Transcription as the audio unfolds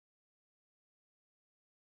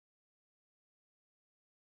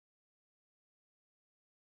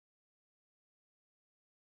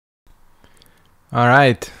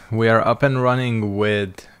Alright, we are up and running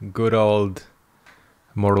with good old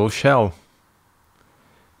Mortal Shell.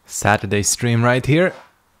 Saturday stream right here.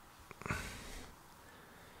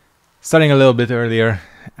 Starting a little bit earlier,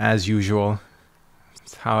 as usual.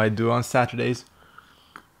 That's how I do on Saturdays.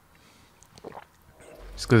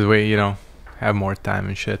 Just because we, have more time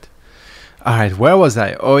and shit. Alright, where was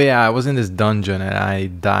I? Oh yeah, I was in this dungeon and I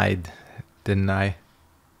died, didn't I?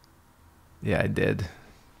 Yeah, I did.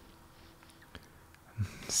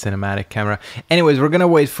 Cinematic camera. Anyways, we're gonna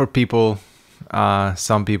wait for people,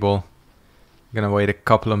 some people. Gonna wait a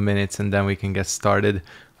couple of minutes and then we can get started.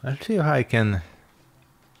 I'll see how I can...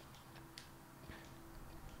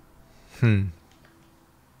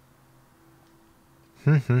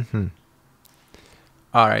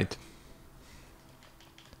 Alright.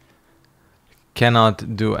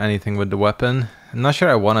 Cannot do anything with the weapon. I'm not sure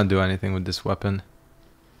I want to do anything with this weapon.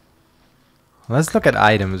 Let's look at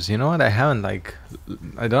items. You know what?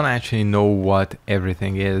 I don't actually know what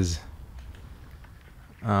everything is.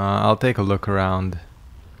 I'll take a look around.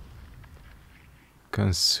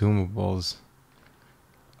 Consumables.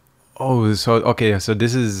 Oh, so okay, so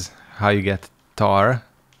this is how you get tar,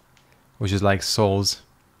 which is like souls.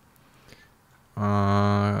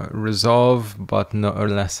 Resolve, but no or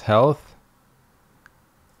less health.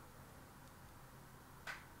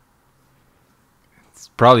 It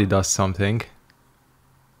probably does something.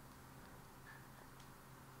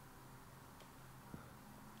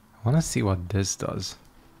 I want to see what this does.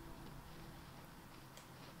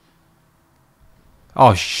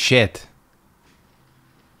 Oh shit.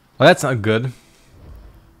 Well, that's not good.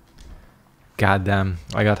 God damn,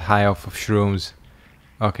 I got high off of shrooms.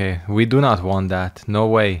 Okay, we do not want that. No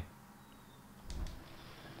way.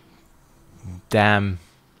 Damn.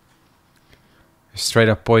 Straight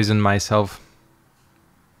up poisoned myself.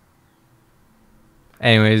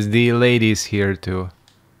 Anyways, the lady's here to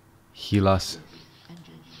heal us.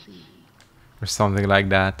 Or something like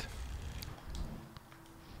that.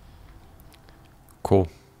 Cool.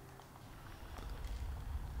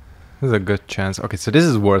 There's a good chance. Okay, so this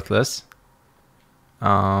is worthless.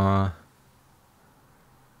 Cannot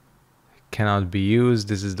be used.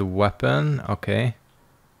 This is the weapon. Okay.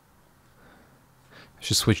 I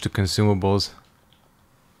should switch to consumables.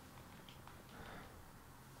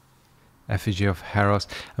 Effigy of Heros.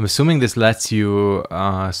 I'm assuming this lets you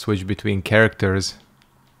switch between characters.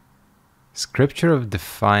 Scripture of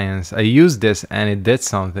Defiance. I used this and it did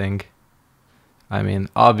something. I mean,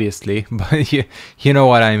 obviously, but you know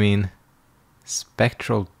what I mean.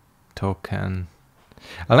 Spectral Token.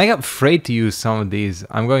 I'm like afraid to use some of these.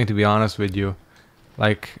 I'm going to be honest with you.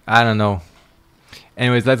 Like, I don't know.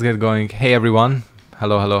 Anyways, let's get going. Hey everyone.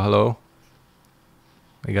 Hello, hello, hello.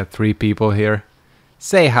 We got 3 people here.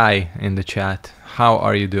 Say hi in the chat. How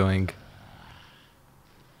are you doing?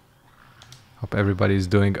 Hope everybody's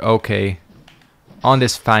doing okay on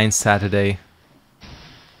this fine Saturday.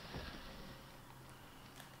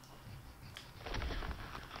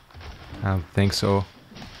 I don't think so.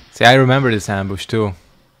 See, I remember this ambush too.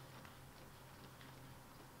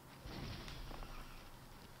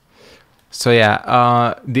 So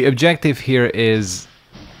yeah, the objective here is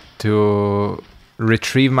to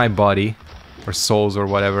retrieve my body, or souls or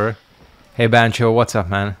whatever. Hey Bancho, what's up,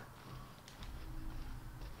 man?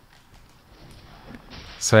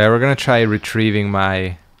 So yeah, we're gonna try retrieving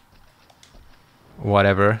my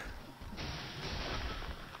whatever.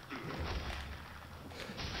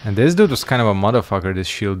 And this dude was kind of a motherfucker, this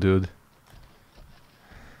shield dude.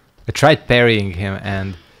 I tried parrying him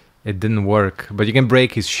and it didn't work, but you can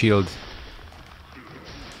break his shield.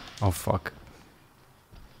 Oh fuck.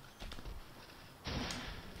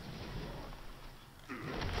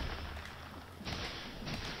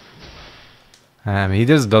 He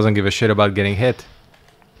just doesn't give a shit about getting hit.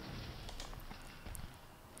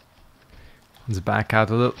 Let's back out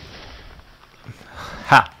a little.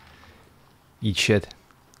 Ha! Eat shit.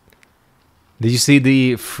 Did you see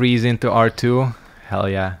the freeze into R2? Hell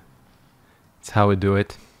yeah. That's how we do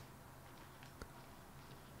it.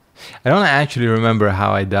 I don't actually remember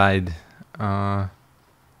how I died. There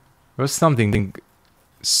was something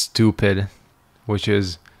stupid, which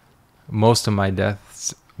is most of my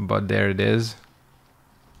deaths, but there it is.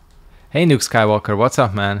 Hey Nuke Skywalker, what's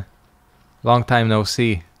up, man? Long time no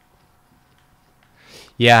see.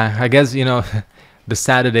 Yeah, I guess, the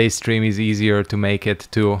Saturday stream is easier to make it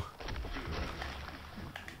too.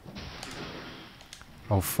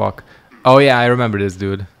 Oh fuck. Oh yeah, I remember this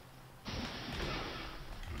dude.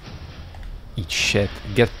 Eat shit.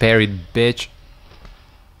 Get parried, bitch.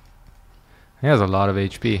 He has a lot of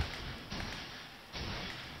HP.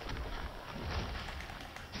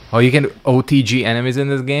 Oh, you can OTG enemies in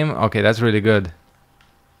this game? Okay, that's really good.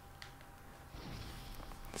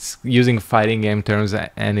 It's using fighting game terms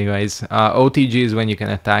anyways. OTG is when you can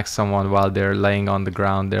attack someone while they're laying on the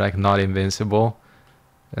ground. They're like not invincible.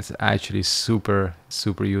 That's actually super,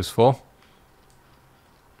 super useful.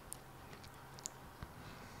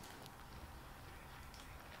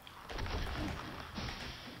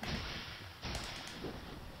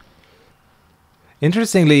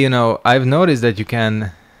 Interestingly, you know, I've noticed that you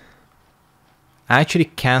can actually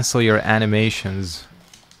cancel your animations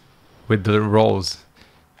with the rolls.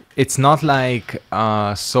 It's not like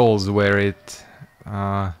Souls where it...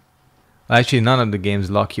 actually, none of the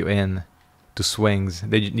games lock you in to swings.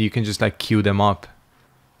 You can just like queue them up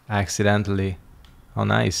accidentally. Oh,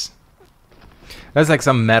 nice. That's like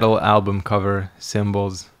some metal album cover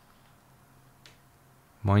symbols.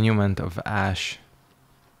 Monument of Ash.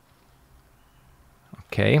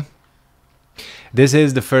 Okay. This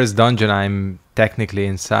is the first dungeon I'm technically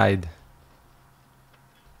inside.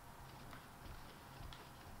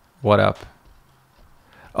 What up?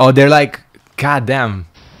 Oh, they're like, god damn.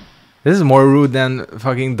 This is more rude than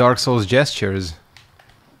fucking Dark Souls gestures.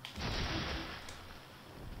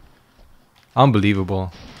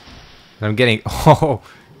 Unbelievable. I'm getting... Oh,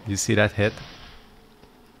 you see that hit?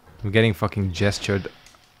 I'm getting fucking gestured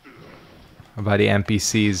by the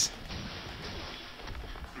NPCs.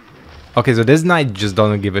 Okay, so this knight just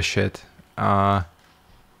doesn't give a shit.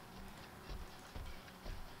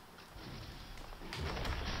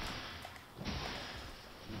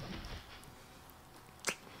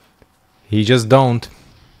 He just don't.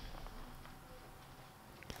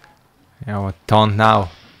 Yeah, what taunt now?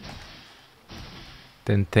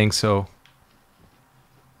 Didn't think so.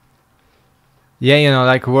 Yeah, you know,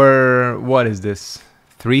 like we're... What is this?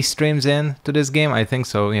 3 streams in to this game? I think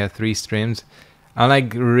so, yeah, 3 streams. I'm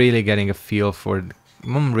like really getting a feel for...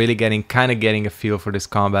 I'm really kind of getting a feel for this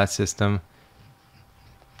combat system.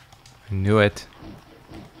 I knew it.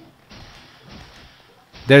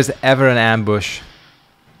 There's ever an ambush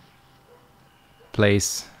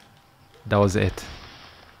place. That was it.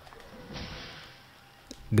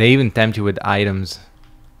 They even tempt you with items.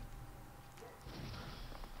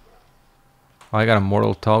 Oh, I got a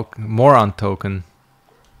moron token.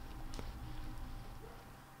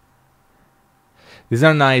 These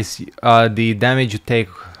are nice. The damage you take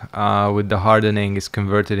with the hardening is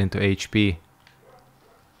converted into HP.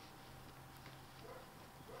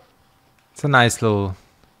 It's a nice little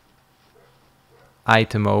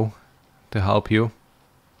itemo to help you.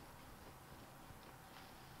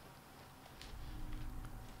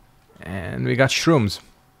 And we got shrooms,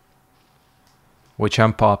 which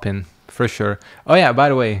I'm popping for sure. Oh yeah, by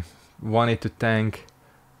the way, wanted to thank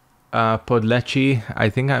Podlechi. I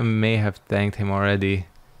think I may have thanked him already.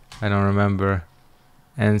 I don't remember.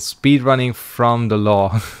 And speedrunning from the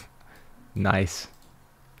law. Nice.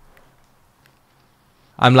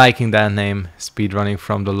 I'm liking that name, speedrunning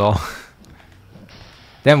from the law.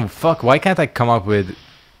 Damn, fuck, why can't I come up with...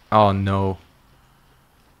 Oh no.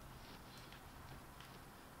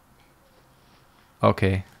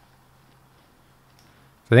 Okay.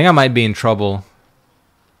 I think I might be in trouble.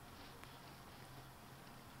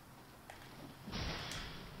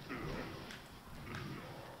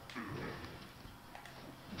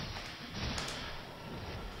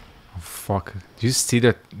 Oh, fuck. Do you see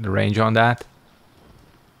the range on that?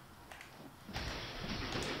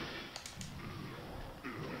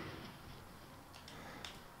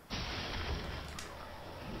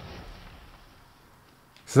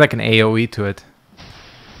 It's like an AoE to it.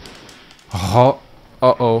 Oh,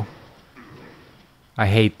 uh-oh. I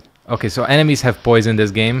hate... Okay, so enemies have poison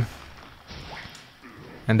this game.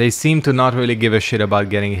 And they seem to not really give a shit about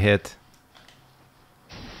getting hit.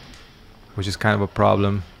 Which is kind of a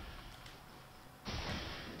problem.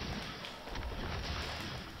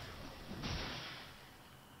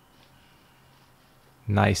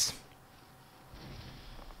 Nice.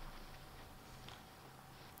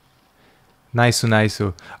 Nice.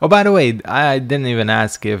 Oh, by the way, I didn't even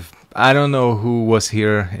ask if... I don't know who was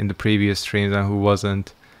here in the previous streams and who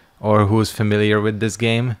wasn't. Or who's familiar with this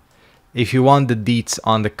game. If you want the deets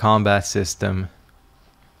on the combat system,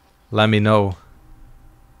 let me know.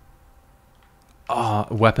 Oh,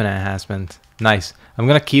 weapon enhancement. Nice. I'm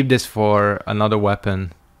gonna keep this for another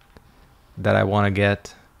weapon that I want to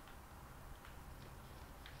get.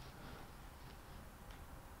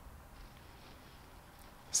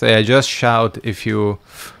 So yeah, just shout if you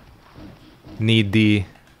need the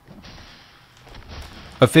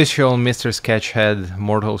official MrSketchead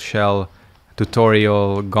Mortal Shell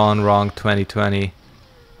tutorial gone wrong 2020.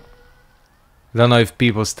 I don't know if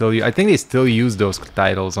people still I think they still use those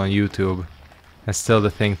titles on YouTube. That's still the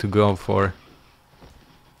thing to go for.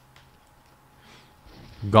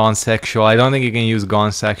 Gone Sexual. I don't think you can use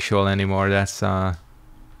Gone Sexual anymore. That's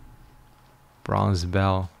Bronze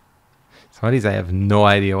Bell. Some of these I have no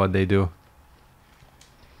idea what they do.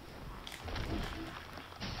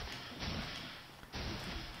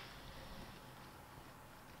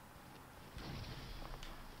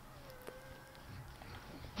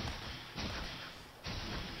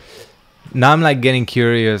 Now I'm like getting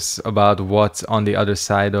curious about what's on the other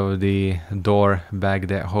side of the door back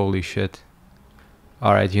there. Holy shit.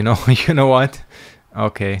 Alright, you know you know what?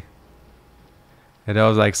 Okay. Yeah, that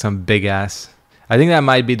was like some big ass. I think that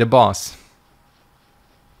might be the boss.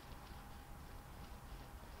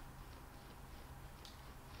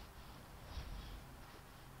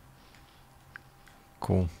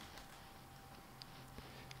 Cool.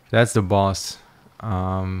 That's the boss.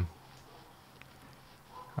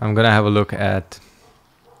 I'm gonna have a look at...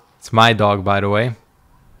 It's my dog, by the way.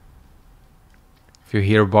 If you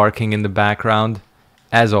hear barking in the background,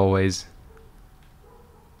 as always.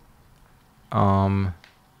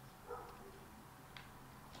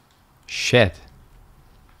 Shit.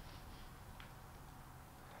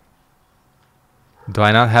 Do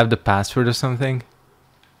I not have the password or something?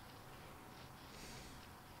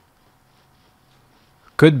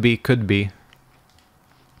 Could be, could be.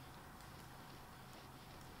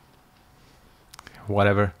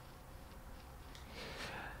 Whatever.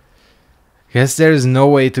 Guess there's no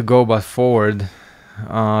way to go but forward.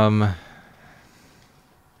 The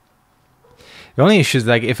only issue is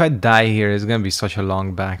like if I die here, it's gonna be such a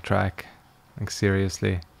long backtrack. Like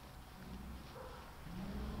seriously.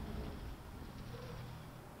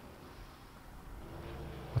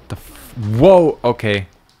 What the f— Whoa! Okay.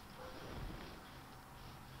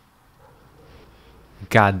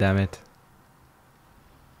 God damn it.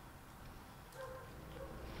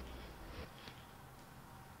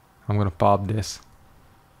 I'm gonna pop this.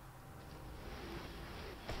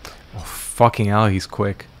 Oh fucking hell, he's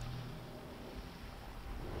quick.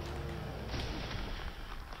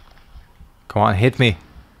 Come on, hit me.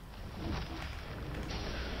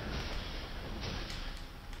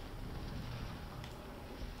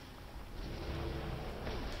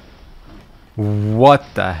 What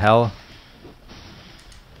the hell?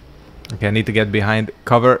 Okay, I need to get behind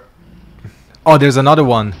cover. Oh, there's another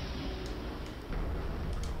one.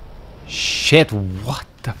 Shit, what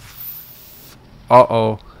the f—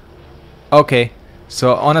 Uh-oh. Okay,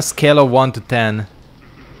 so on a scale of 1 to 10,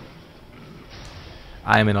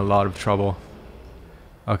 I'm in a lot of trouble.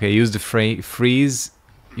 Okay, use the freeze.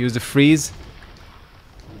 Use the freeze.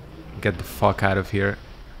 Get the fuck out of here.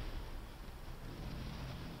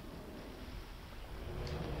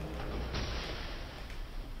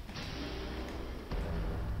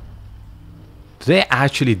 Do they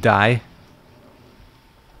actually die?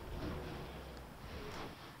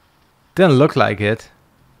 Didn't look like it.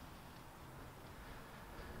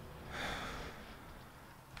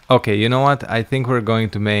 Okay, you know what? I think we're going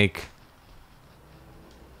to make...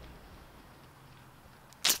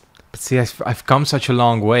 But see, I've come such a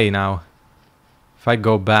long way now. If I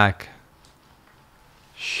go back...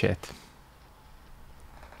 Shit.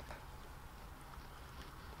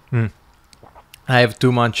 I have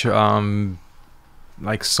too much,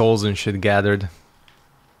 like souls and shit gathered.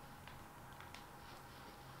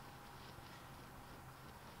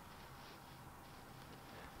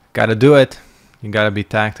 Gotta do it. You gotta be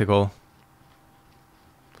tactical.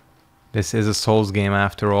 This is a Souls game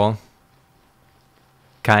after all.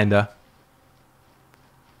 Kinda.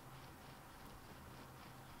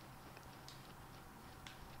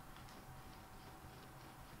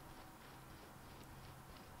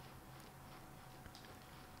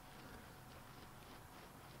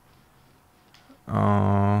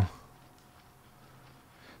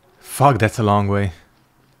 Fuck, that's a long way.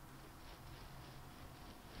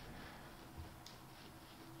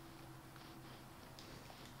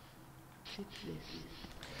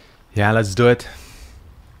 Yeah, let's do it.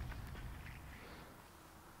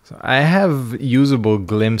 So I have usable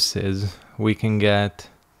glimpses. We can get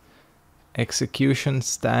execution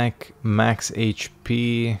stack, max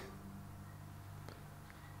HP,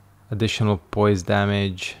 additional poise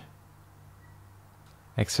damage,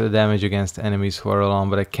 extra damage against enemies who are alone,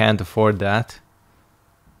 but I can't afford that.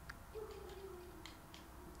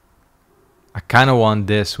 I kind of want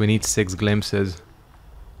this. We need 6 glimpses.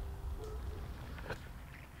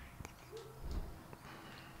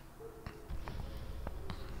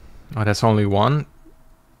 Oh, that's only one.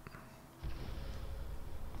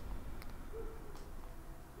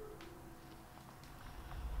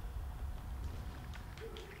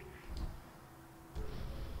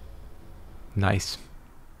 Nice.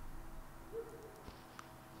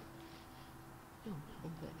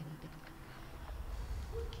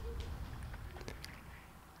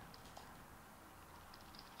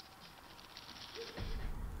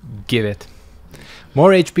 Give it.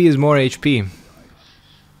 More HP is more HP.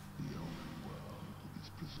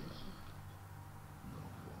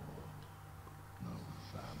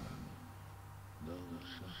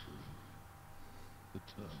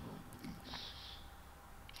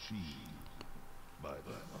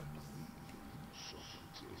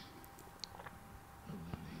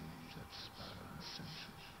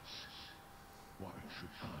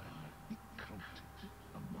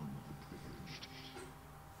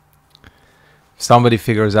 If somebody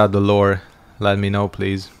figures out the lore, let me know,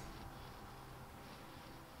 please.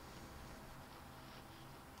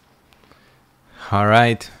 All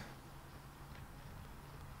right.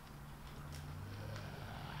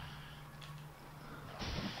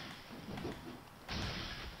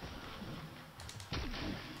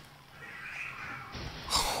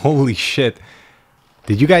 Holy shit.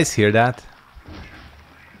 Did you guys hear that?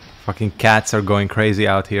 Fucking cats are going crazy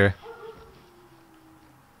out here.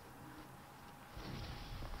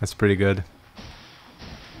 That's pretty good.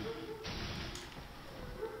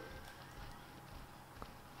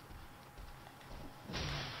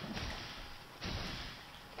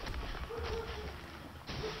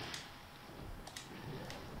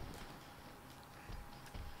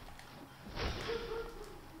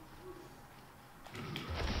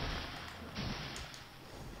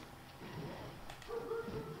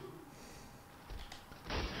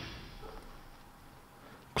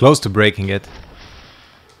 Close to breaking it.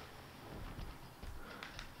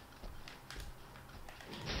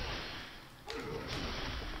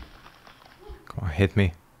 Come on, hit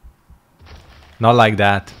me. Not like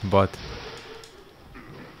that, but...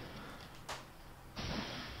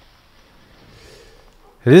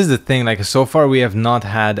 It is the thing, like, so far we have not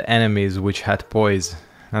had enemies which had poise.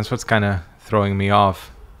 That's what's kind of throwing me off.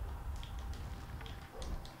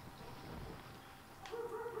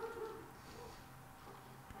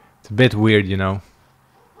 It's a bit weird, you know.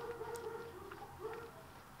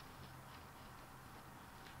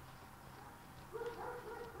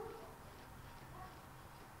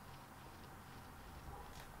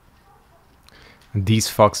 And these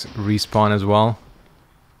fucks respawn as well.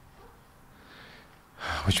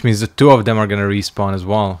 Which means the two of them are gonna respawn as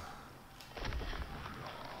well.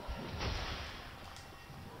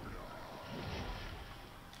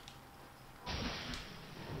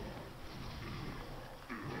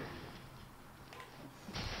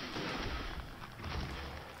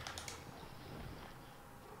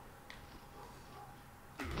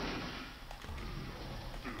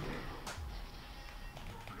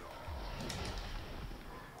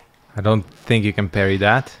 I don't think you can parry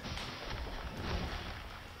that.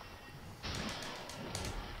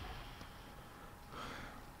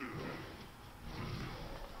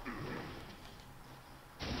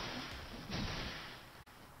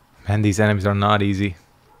 Man, these enemies are not easy.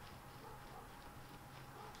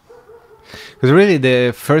 Because really,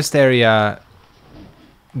 the first area,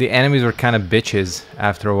 the enemies were kind of bitches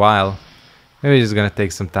after a while. Maybe it's just gonna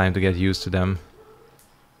take some time to get used to them.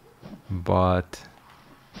 But...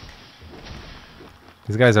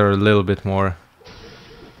 these guys are a little bit more...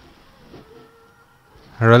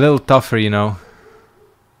 are a little tougher, you know.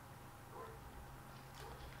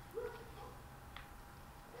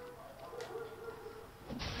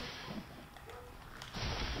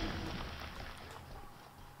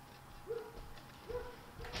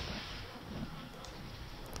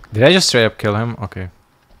 Did I just straight up kill him? Okay.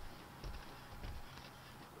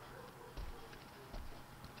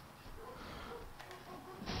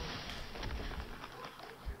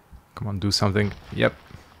 Come on, do something. Yep.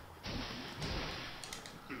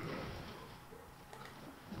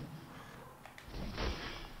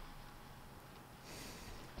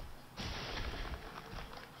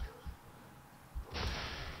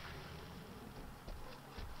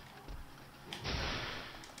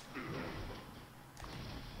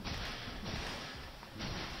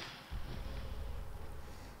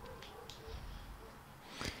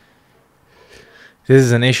 This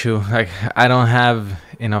is an issue. Like, I don't have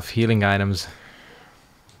enough healing items.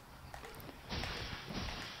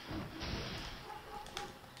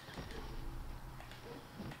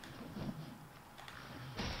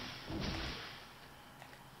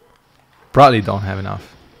 Probably don't have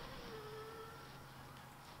enough.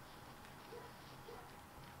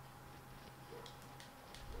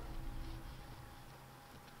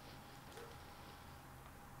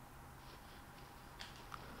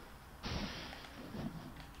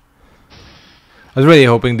 I was really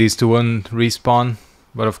hoping these two wouldn't respawn,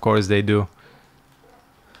 but of course they do.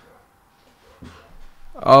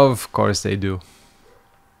 Of course they do.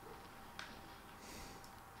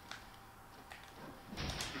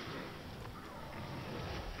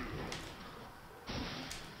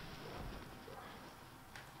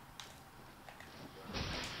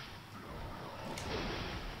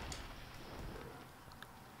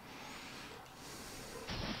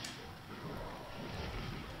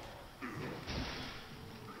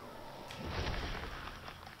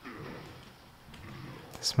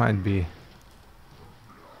 This might be...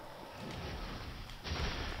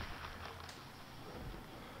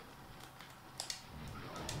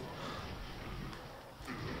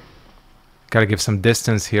 Gotta give some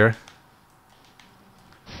distance here.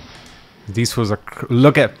 These fools are...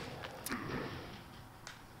 Look at...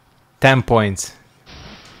 10 points.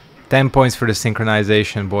 10 points for the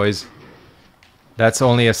synchronization, boys. That's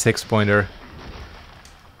only a 6-pointer.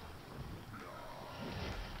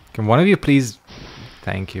 Can one of you please...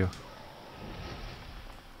 Thank you.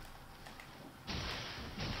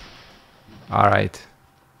 Alright.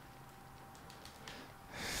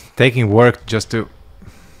 Taking work just to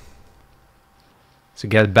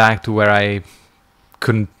get back to where I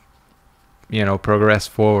couldn't, you know, progress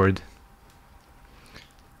forward.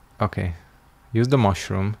 Okay. Use the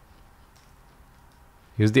mushroom.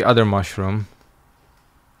 Use the other mushroom.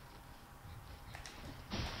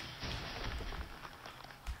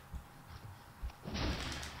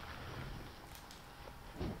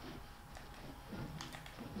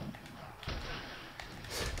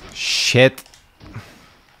 Shit.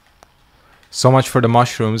 So much for the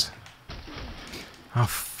mushrooms. Oh,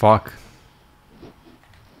 fuck.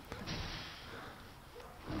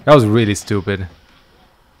 That was really stupid.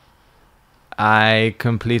 I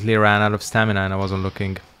completely ran out of stamina and I wasn't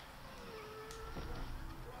looking.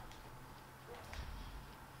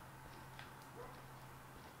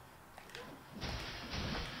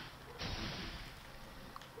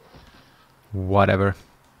 Whatever.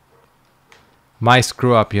 My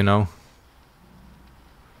screw up, you know.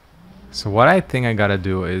 So what I think I gotta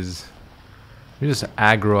do is just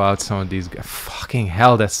aggro out some of these guys. Fucking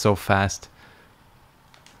hell, that's so fast.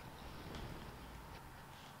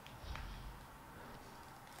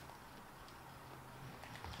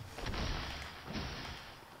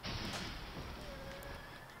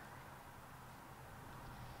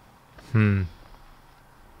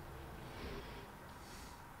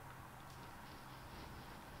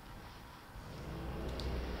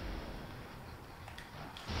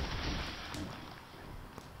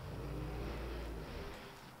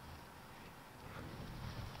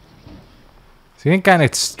 So you can kind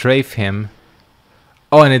of strafe him.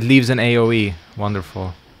 Oh, and it leaves an AoE.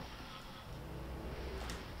 Wonderful.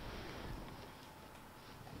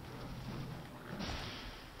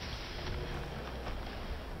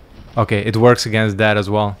 Okay, it works against that as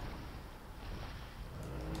well.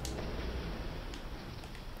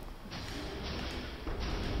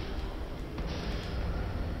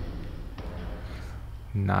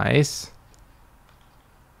 Nice.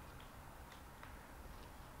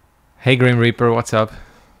 Hey Grim Reaper, what's up?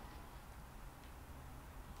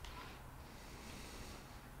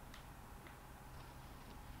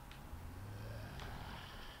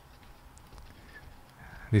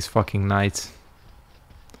 These fucking knights.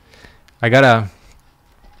 I gotta...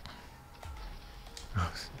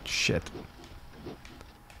 Oh, shit.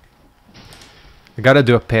 I gotta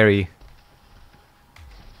do a parry.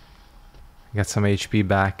 Get some HP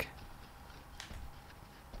back.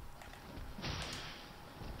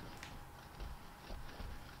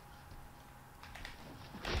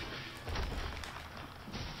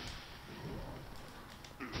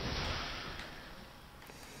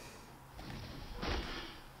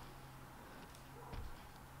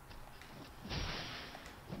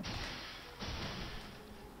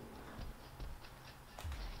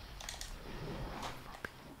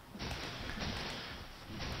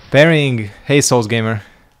 Parrying, hey Souls Gamer.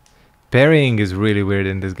 Parrying is really weird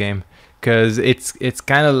in this game, cause it's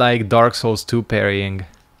kind of like Dark Souls 2 parrying.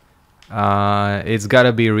 It's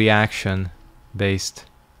gotta be reaction based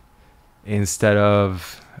instead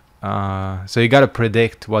of so you gotta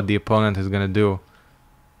predict what the opponent is gonna do,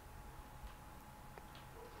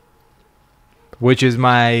 which is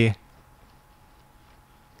not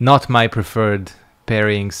my preferred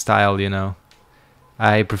parrying style, you know.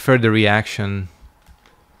 I prefer the reaction.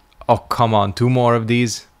 Oh, come on, 2 more of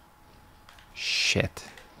these? Shit.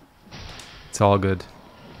 It's all good.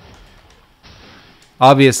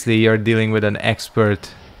 Obviously, you're dealing with an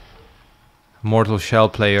expert Mortal Shell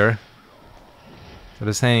player, so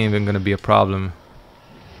this ain't even gonna be a problem.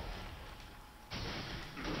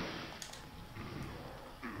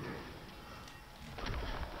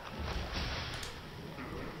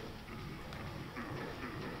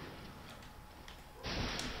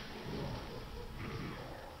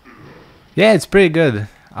 Yeah, it's pretty good.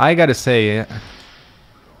 I gotta say,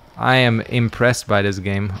 I am impressed by this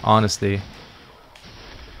game, honestly.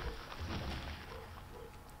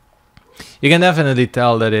 You can definitely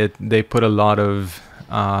tell that they put a lot of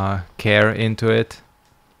care into it.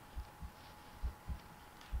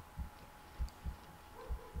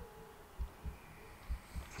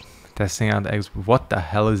 Testing out eggs. What the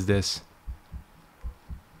hell is this?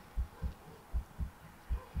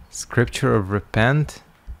 Scripture of repent.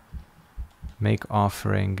 Make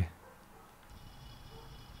offering.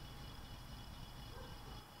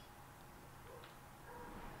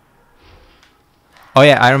 Oh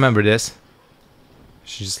yeah, I remember this.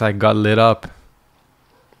 She just like got lit up.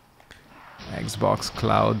 Xbox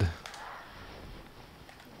Cloud.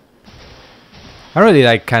 I'm really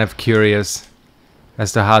like kind of curious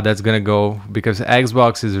as to how that's gonna go, because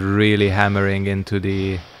Xbox is really hammering into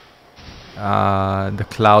the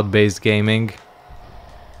cloud-based gaming,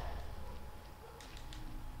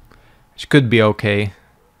 which could be okay.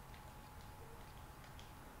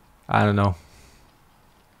 I don't know.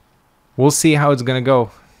 We'll see how it's gonna go.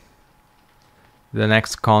 The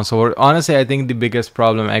next console. Honestly, I think the biggest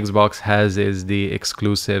problem Xbox has is the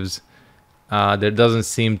exclusives. There doesn't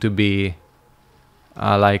seem to be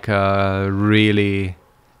like a really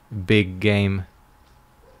big game.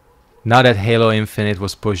 Now that Halo Infinite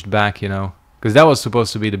was pushed back, you know, because that was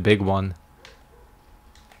supposed to be the big one.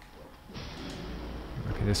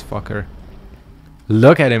 Look at this fucker.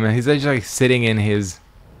 Look at him, man. He's just like sitting in his...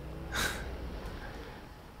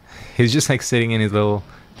 He's just like sitting in his little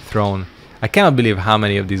throne. I cannot believe how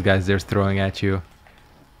many of these guys they're throwing at you.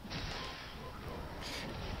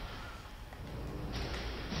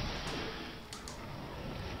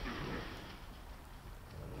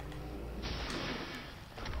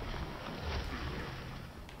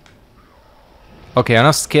 Okay, on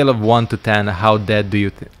a scale of 1 to 10, how dead do you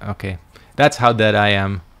think? Okay, that's how dead I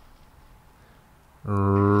am.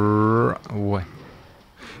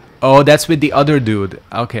 Oh, that's with the other dude.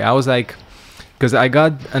 Okay, I was like... Because I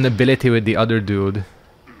got an ability with the other dude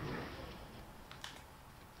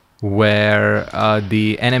where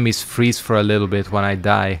the enemies freeze for a little bit when I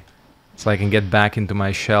die, so I can get back into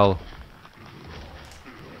my shell.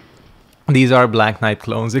 These are Black Knight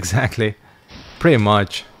clones, exactly. Pretty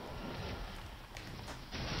much.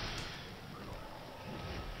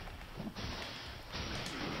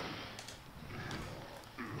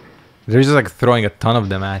 They're just like throwing a ton of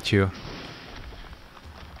them at you.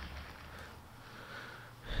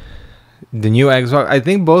 The new Xbox, I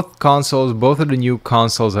think both of the new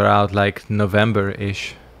consoles are out like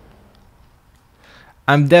November-ish.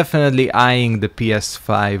 I'm definitely eyeing the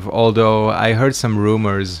PS5, although I heard some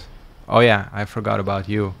rumors. Oh yeah, I forgot about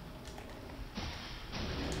you.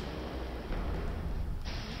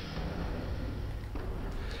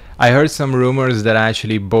 I heard some rumors that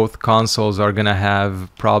actually both consoles are gonna have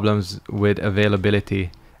problems with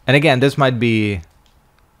availability. And again, this might be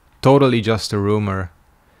totally just a rumor,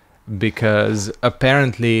 because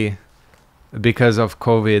apparently, because of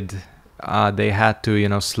COVID, they had to, you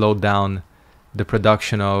know, slow down the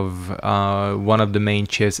production of one of the main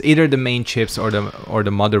chips, either the main chips or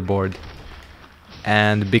the motherboard.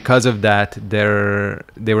 And because of that,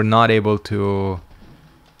 they were not able to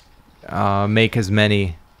make as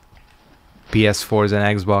many PS4s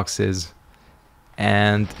and Xboxes,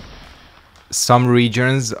 and some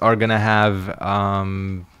regions are gonna have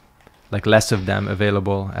like less of them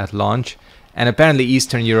available at launch, and apparently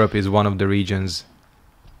Eastern Europe is one of the regions,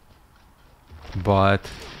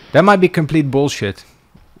 but that might be complete bullshit.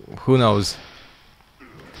 Who knows?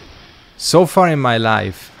 So far in my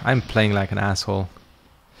life, I'm playing like an asshole.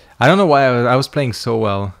 I don't know why I was playing so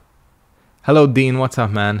well. Hello Dean, what's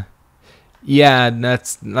up, man? Yeah,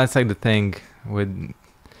 that's like the thing with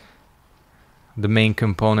the main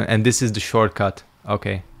component, and this is the shortcut.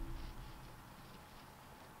 Okay.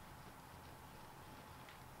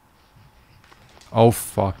 Oh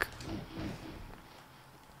fuck.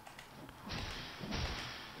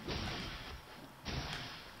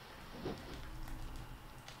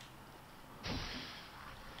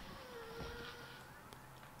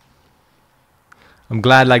 I'm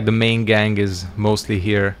glad like the main gang is mostly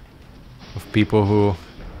here, of people who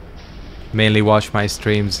mainly watch my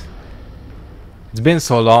streams. It's been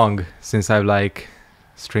so long since I've like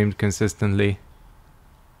streamed consistently.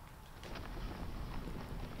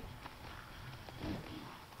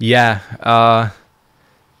 Yeah,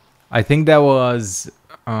 I think that was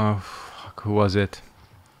who was it?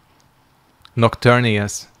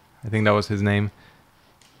 Nocturnius. I think that was his name.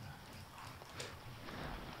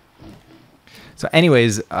 So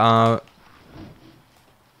anyways,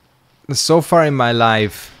 so far in my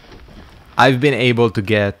life, I've been able to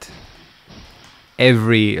get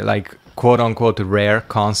every like quote-unquote rare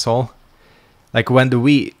console. Like when the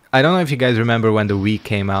Wii, I don't know if you guys remember when the Wii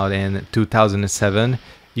came out in 2007,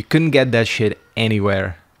 you couldn't get that shit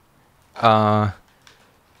anywhere.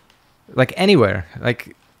 Like anywhere,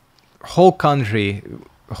 like whole country,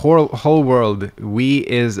 whole world, Wii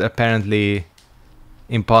is apparently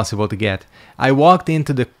impossible to get. I walked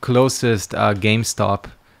into the closest GameStop.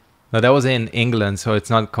 Now that was in England, so it's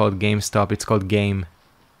not called GameStop, it's called Game.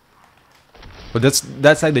 But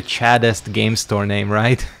that's like the chaddest game store name,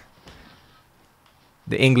 right?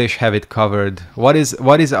 The English have it covered. What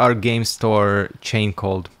is our game store chain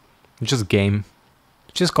called? Just Game.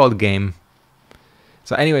 It's just called Game.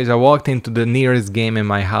 So anyways, I walked into the nearest Game in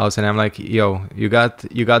my house and I'm like, yo, you got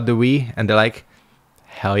the Wii? And they're like,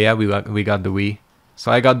 hell yeah, we got the Wii.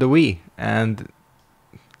 So I got the Wii and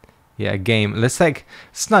yeah, Game. Let's like,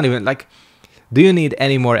 it's not even like, do you need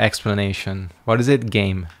any more explanation? What is it?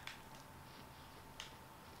 Game.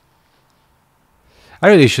 I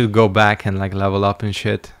really should go back and like level up and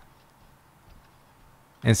shit.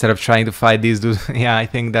 Instead of trying to fight these dudes. Yeah, I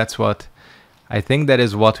think that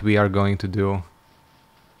is what we are going to do.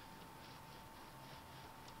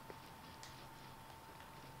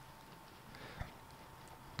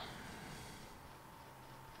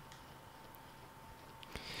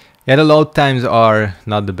 Yeah, the load times are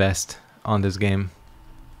not the best on this game.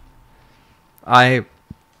 I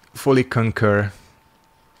fully concur.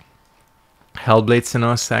 Hellblade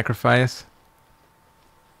Senua's Sacrifice.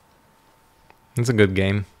 It's a good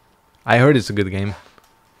game. I heard it's a good game.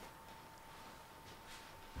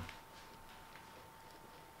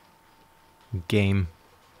 Game.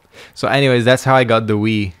 So anyways, that's how I got the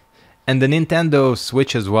Wii. And the Nintendo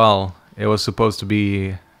Switch as well. It was supposed to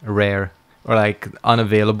be rare. Or like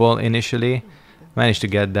unavailable initially. Managed to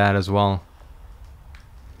get that as well.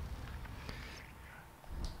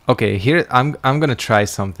 Okay, here I'm gonna try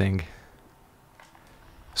something.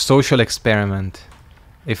 Social experiment.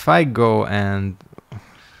 If I go and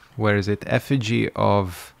where is it? Effigy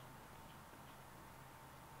of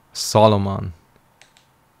Solomon.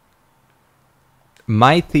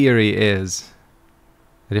 My theory is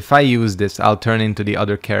that if I use this, I'll turn into the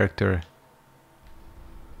other character.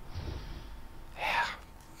 Yeah,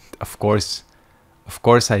 of course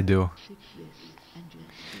I do.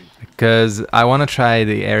 Because I want to try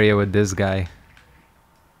the area with this guy.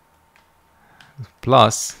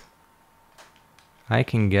 Plus, I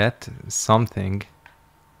can get something.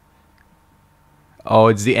 Oh,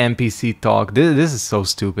 it's the NPC talk. This is so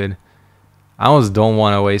stupid. I almost don't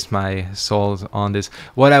want to waste my souls on this.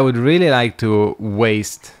 What I would really like to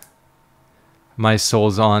waste my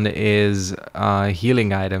souls on is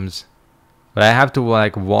healing items. But I have to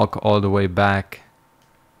like walk all the way back.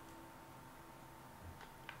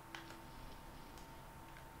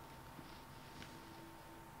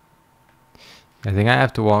 I think I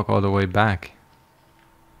have to walk all the way back.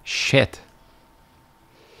 Shit.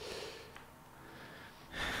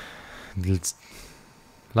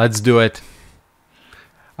 Let's do it.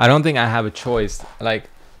 I don't think I have a choice. Like,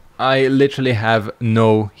 I literally have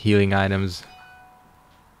no healing items.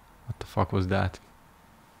 What the fuck was that?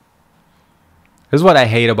 This is what I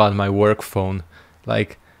hate about my work phone.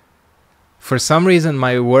 Like, for some reason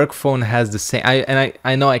my work phone has the same...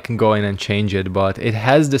 I know I can go in and change it, but it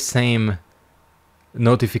has the same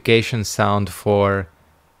notification sound for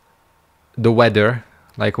the weather,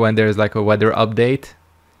 like when there's like a weather update,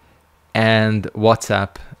 and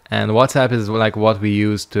WhatsApp. And WhatsApp is like what we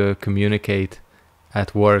use to communicate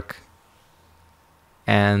at work.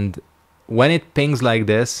 And when it pings like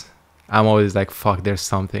this, I'm always like, fuck, there's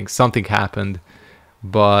something happened,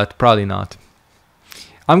 but probably not.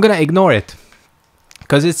 I'm gonna ignore it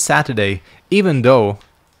because it's Saturday, even though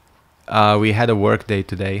we had a work day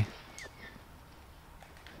today.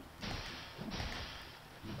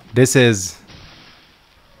 This is...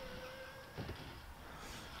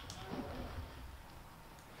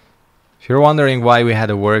 If you're wondering why we had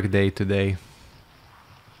a work day today,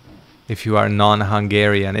 if you are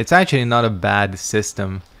non-Hungarian, it's actually not a bad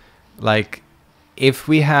system. Like, if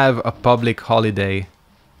we have a public holiday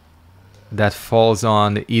that falls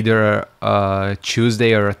on either a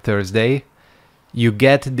Tuesday or a Thursday, you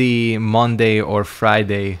get the Monday or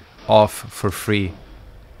Friday off for free.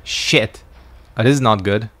 Shit. This is not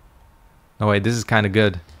good. No, wait, this is kind of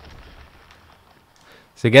good.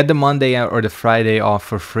 So you get the Monday or the Friday off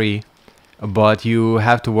for free, but you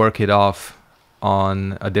have to work it off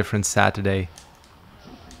on a different Saturday.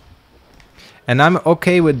 And I'm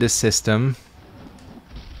okay with this system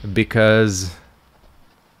because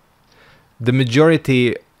the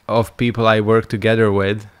majority of people I work together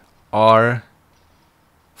with are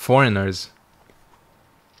foreigners.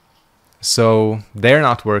 So they're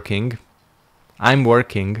not working. I'm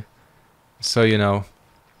working. So, you know,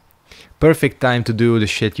 perfect time to do the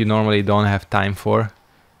shit you normally don't have time for.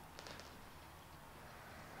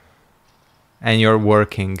 And you're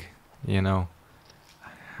working, you know.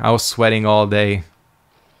 I was sweating all day.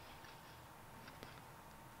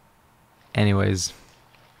 Anyways.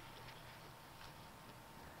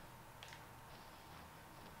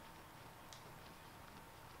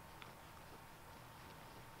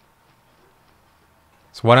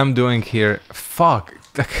 So what I'm doing here... Fuck!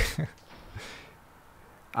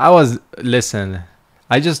 Listen,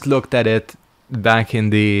 I just looked at it back in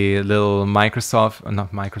the little Microsoft...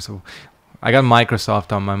 Not Microsoft... I got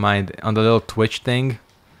Microsoft on my mind. On the little Twitch thing.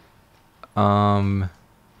 The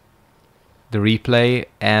replay.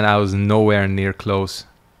 And I was nowhere near close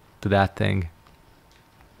to that thing.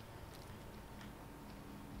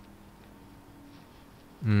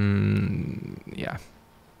 Yeah.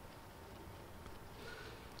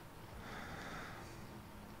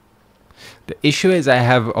 The issue is I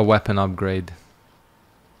have a weapon upgrade.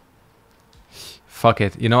 Fuck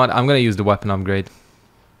it. You know what? I'm gonna use the weapon upgrade.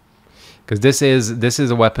 Because this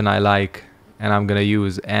is a weapon I like and I'm gonna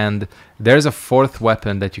use. And there's a fourth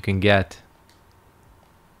weapon that you can get.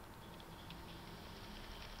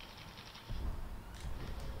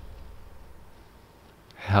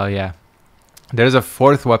 Hell yeah. There's a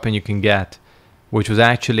fourth weapon you can get, which was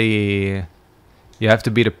actually... You have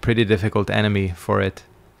to beat a pretty difficult enemy for it.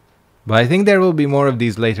 But I think there will be more of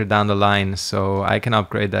these later down the line, so I can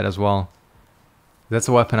upgrade that as well. That's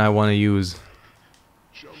a weapon I want to use.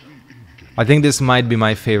 I think this might be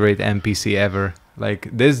my favorite NPC ever. Like,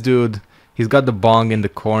 this dude, he's got the bong in the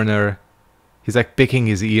corner. He's like picking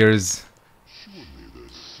his ears.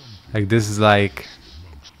 Like, this is like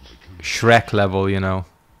Shrek level, you know.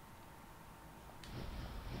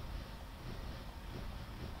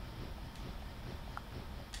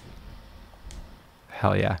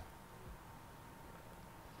 Hell yeah.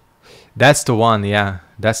 That's the one, yeah.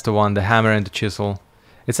 That's the one, the hammer and the chisel.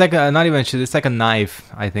 It's like a, not even chisel, it's like a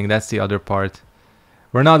knife, I think. That's the other part.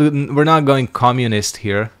 We're not going communist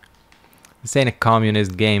here. This ain't a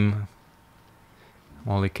communist game.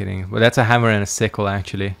 I'm only kidding. But that's a hammer and a sickle,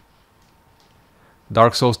 actually.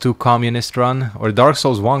 Dark Souls 2 communist run. Or Dark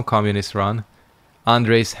Souls 1 communist run.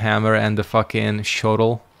 Andre's hammer and the fucking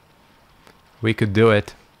shuttle. We could do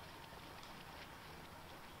it.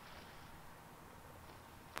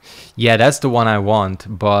 Yeah, that's the one I want,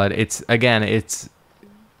 but it's, again, it's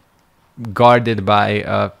guarded by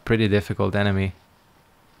a pretty difficult enemy.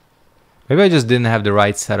 Maybe I just didn't have the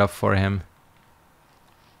right setup for him.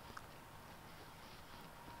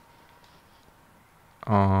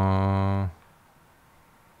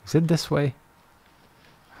 Is it this way?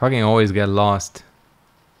 I fucking always get lost.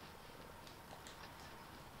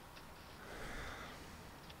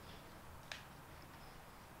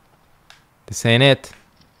 This ain't it.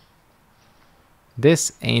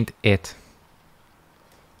 This ain't it.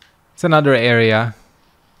 It's another area.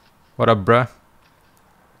 What up, bruh?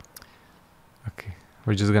 Okay,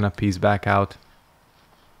 we're just gonna piece back out.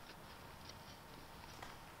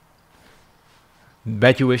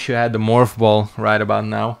 Bet you wish you had the morph ball right about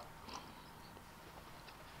now.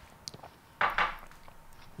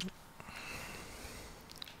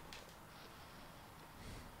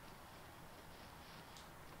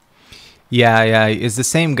 Yeah, it's the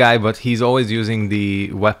same guy, but he's always using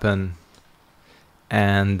the weapon.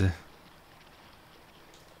 And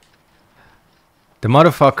the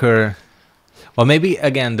motherfucker... Well, maybe,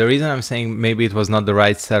 again, the reason I'm saying maybe it was not the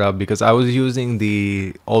right setup, because I was using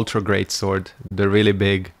the ultra great sword, the really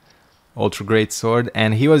big ultra great sword,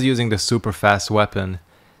 and he was using the super fast weapon.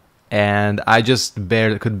 And I just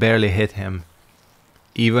could barely hit him,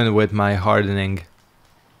 even with my hardening.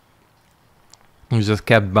 It just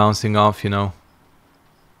kept bouncing off, you know.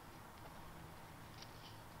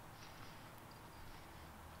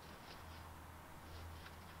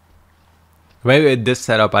 Maybe with this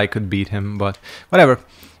setup I could beat him, but whatever.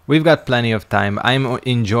 We've got plenty of time. I'm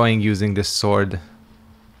enjoying using this sword.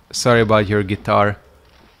 Sorry about your guitar.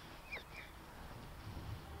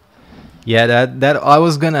 Yeah, that I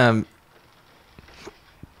was gonna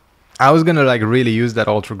like really use that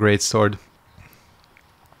ultra great sword.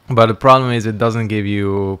 But the problem is it doesn't give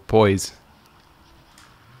you poise.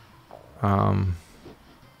 That's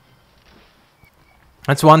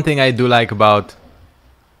one thing I do like about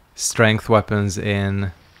strength weapons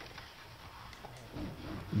in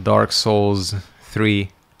Dark Souls 3.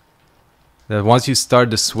 That once you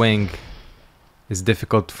start the swing, it's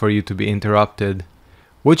difficult for you to be interrupted.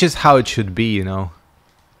 Which is how it should be, you know.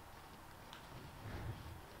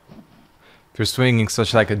 If you're swinging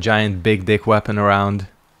such like a giant big dick weapon around.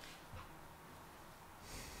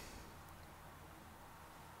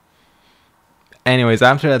 Anyways,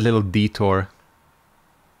 after that little detour,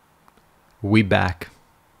 we back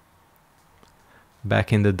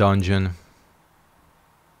in the dungeon.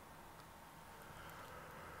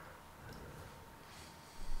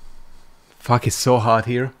 Fuck, it's so hot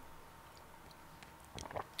here.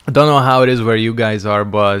 I don't know how it is where you guys are,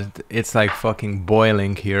 but it's like fucking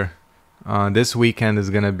boiling here. This weekend is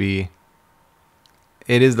gonna be...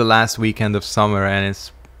 It is the last weekend of summer and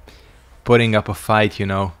it's putting up a fight, you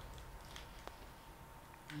know.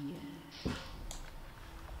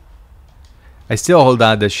 I still hold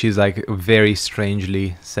out that she's like very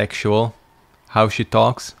strangely sexual. How she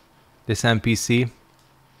talks, this NPC.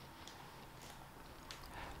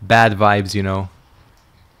 Bad vibes, you know.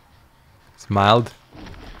 It's mild.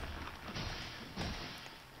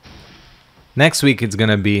 Next week it's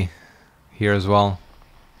gonna be here as well.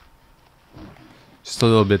 Just a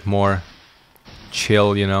little bit more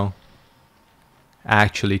chill, you know.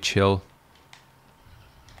 Actually chill.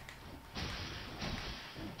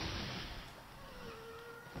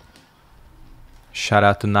 Shout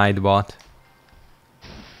out to Nightbot.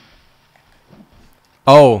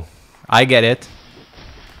 Oh, I get it.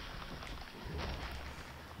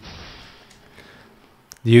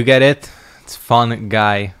 Do you get it? It's fun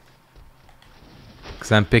guy.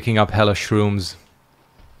 Because I'm picking up hella shrooms.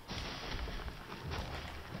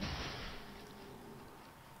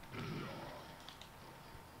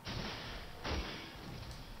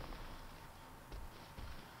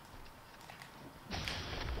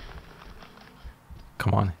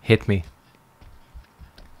 Come on, hit me.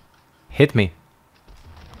 Hit me.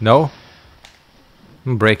 No?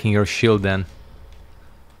 I'm breaking your shield then.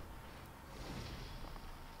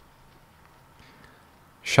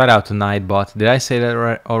 Shout out to Nightbot. Did I say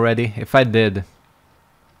that already? If I did,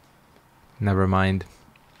 never mind.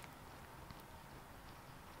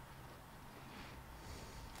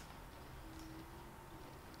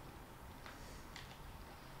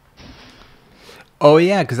 Oh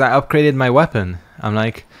yeah, because I upgraded my weapon. I'm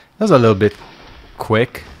like, that was a little bit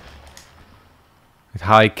quick with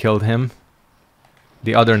how I killed him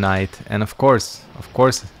the other night. And of course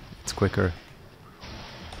it's quicker.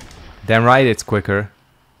 Damn right it's quicker.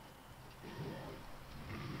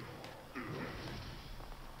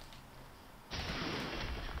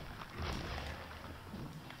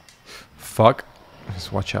 Fuck.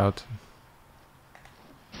 Just watch out.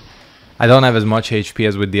 I don't have as much HP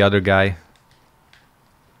as with the other guy.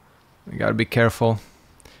 I gotta be careful.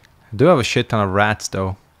 I do have a shit ton of rats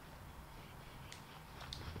though.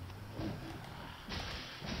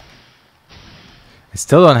 I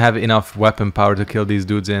still don't have enough weapon power to kill these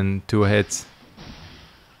dudes in 2 hits.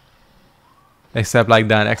 Except like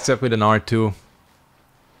that, except with an R2.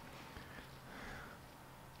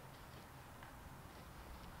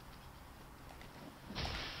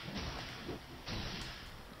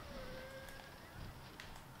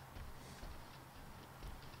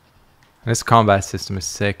 This combat system is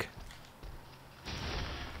sick.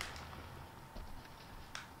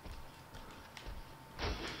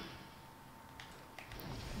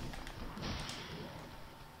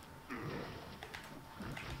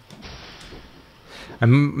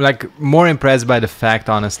 I'm like more impressed by the fact,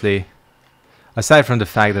 honestly, aside from the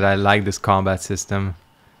fact that I like this combat system,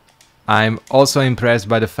 I'm also impressed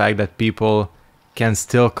by the fact that people can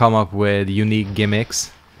still come up with unique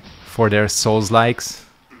gimmicks for their Souls-likes.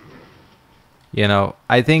 You know,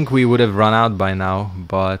 I think we would have run out by now,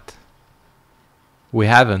 but we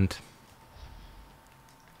haven't.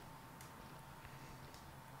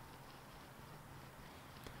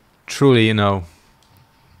 Truly, you know,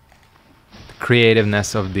 the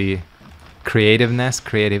creativeness of the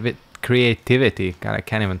creativity. God, I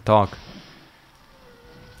can't even talk.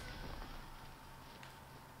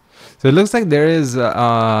 So it looks like there is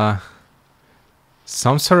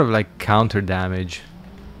some sort of like counter damage.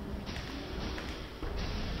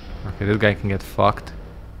 Okay, this guy can get fucked.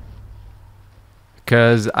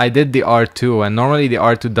 Because I did the R2, and normally the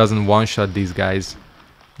R2 doesn't one-shot these guys.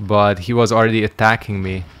 But he was already attacking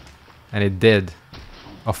me. And it did.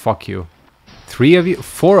 Oh, fuck you. 3 of you?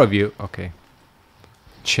 4 of you? Okay.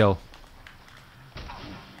 Chill.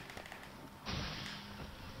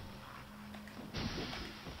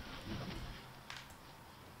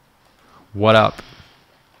 What up?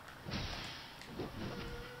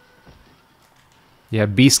 Yeah,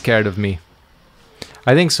 be scared of me.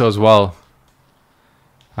 I think so as well.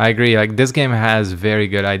 I agree, like this game has very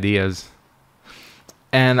good ideas.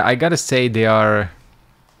 And I gotta say they are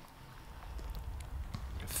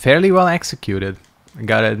fairly well executed, I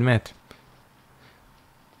gotta admit.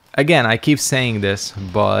 again, I keep saying this,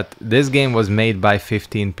 but this game was made by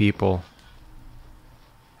 15 people.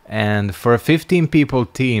 And for a 15 people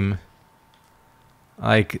team,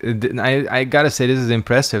 like, I gotta say, this is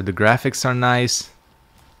impressive. The graphics are nice.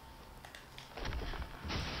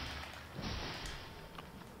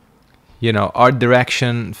 You know, art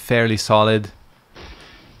direction, fairly solid.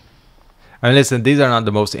 I mean, listen, these are not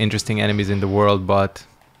the most interesting enemies in the world, but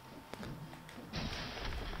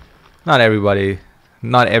not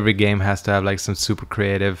every game has to have like some super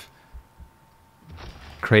creative,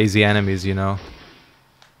 crazy enemies, you know.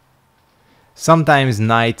 Sometimes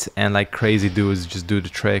knights and like crazy dudes just do the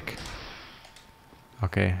trick.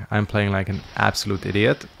 Okay, I'm playing like an absolute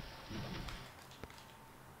idiot.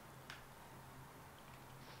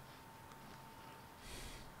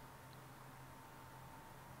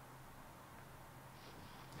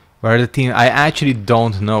 Where are the team? I actually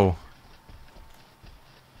don't know.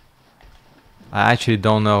 I actually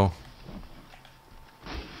don't know.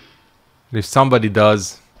 If somebody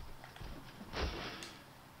does,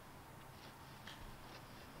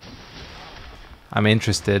 I'm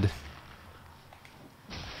interested.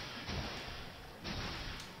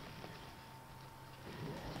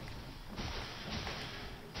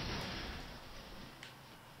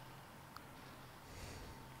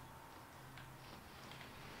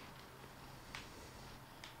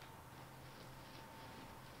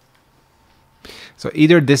 So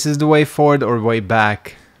either this is the way forward or way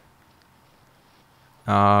back,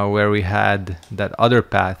 where we had that other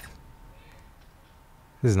path.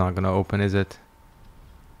 This is not gonna open, is it?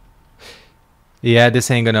 Yeah,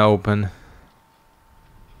 this ain't gonna open.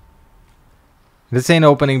 This ain't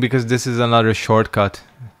opening because this is another shortcut.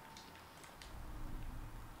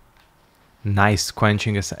 Nice,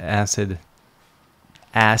 quenching acid.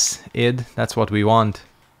 Acid, that's what we want.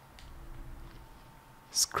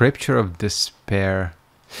 Scripture of Despair.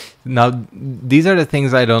 Now, these are the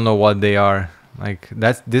things I don't know what they are. Like,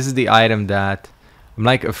 this is the item that I'm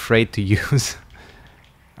like afraid to use.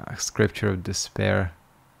 Scripture of Despair.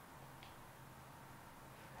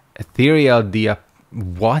 Ethereal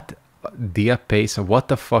what? Diapason. What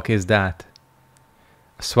the fuck is that?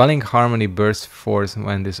 A swelling harmony bursts forth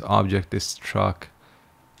when this object is struck.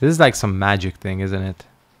 This is like some magic thing, isn't it?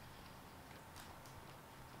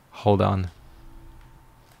 Hold on.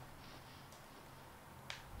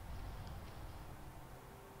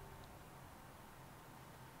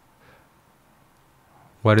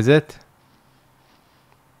 What is it?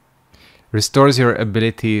 Restores your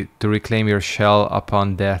ability to reclaim your shell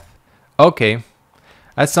upon death. Okay.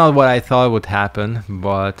 That's not what I thought would happen,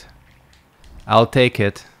 but I'll take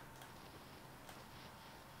it.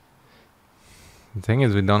 The thing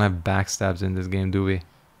is, we don't have backstabs in this game, do we?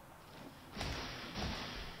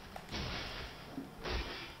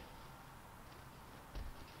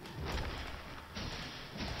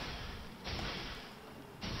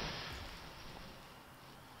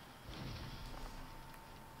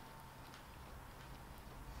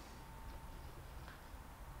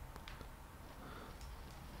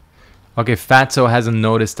 Okay, Fatso hasn't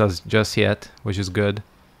noticed us just yet, which is good.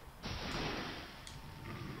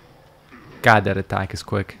 God, that attack is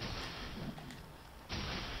quick.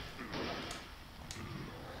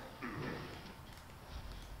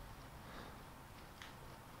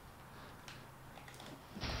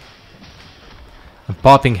 I'm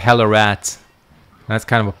popping hella rats. That's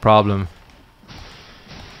kind of a problem.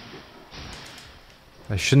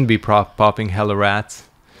 I shouldn't be popping hella rats.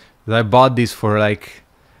 I bought these for like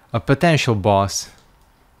a potential boss.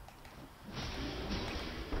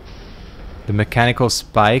 The mechanical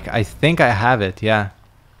spike. I think I have it, yeah.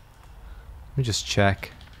 Let me just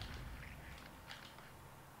check.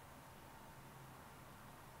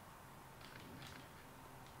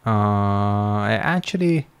 I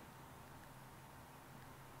actually...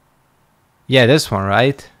 Yeah, this one,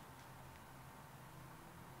 right?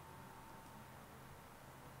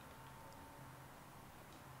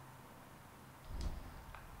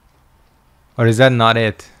 Or is that not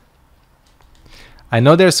it? I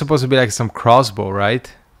know there's supposed to be like some crossbow,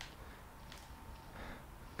 right?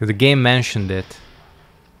 Because the game mentioned it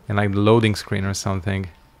in like the loading screen or something.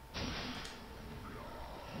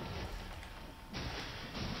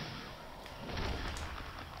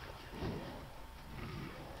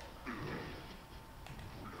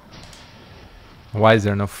 Why is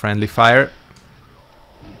there no friendly fire?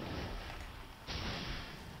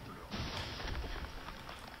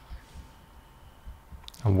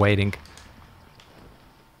 I'm waiting.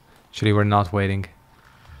 Actually, we're not waiting.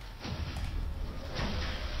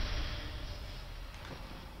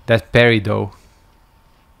 That parry though.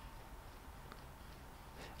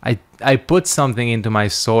 I put something into my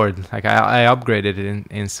sword. Like I upgraded it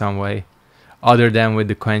in some way, other than with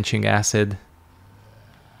the quenching acid.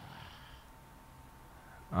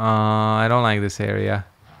 I don't like this area.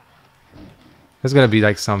 There's gonna be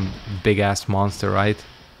like some big ass monster, right?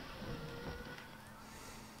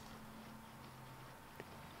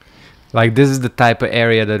 Like this is the type of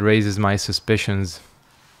area that raises my suspicions.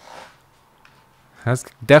 That's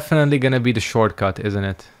definitely gonna be the shortcut, isn't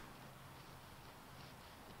it?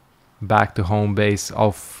 Back to home base.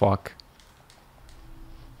 Oh fuck.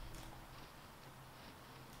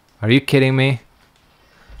 Are you kidding me?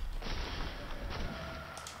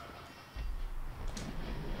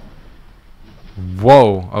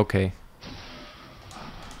 Whoa, okay.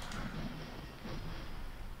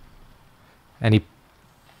 And he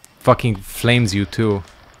fucking flames you too.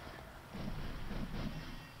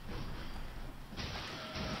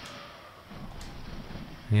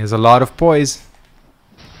 He has a lot of poise.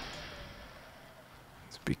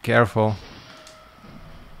 Let's be careful.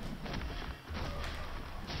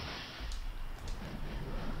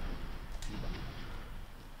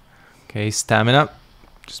 Okay, stamina.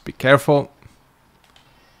 Just be careful.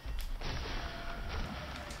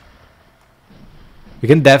 You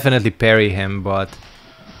can definitely parry him, but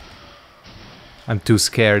I'm too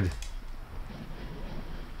scared.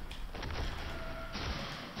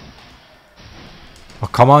 Oh,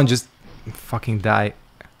 come on, just fucking die.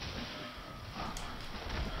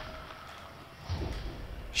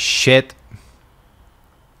 Shit.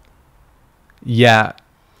 Yeah,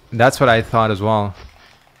 that's what I thought as well.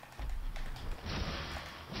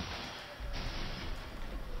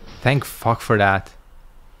 Thank fuck for that.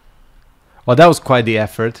 Well, that was quite the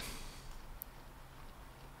effort.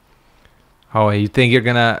 Oh, you think you're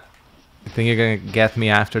gonna get me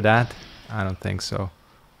after that? I don't think so.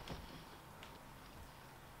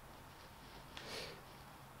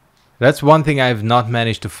 That's one thing I've not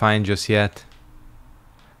managed to find just yet.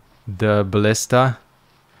 The ballista.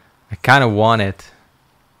 I kind of want it.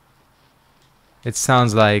 It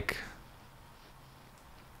sounds like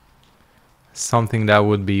something that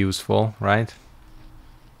would be useful, right?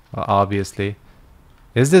 Well, obviously.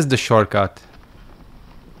 Is this the shortcut?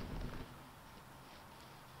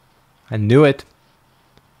 I knew it.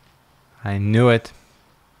 I knew it.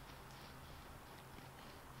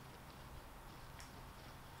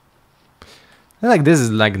 I like this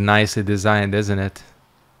is like nicely designed, isn't it?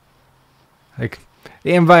 Like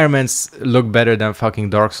the environments look better than fucking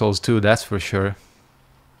Dark Souls 2, that's for sure.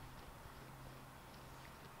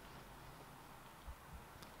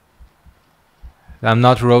 I'm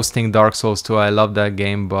not roasting Dark Souls 2, I love that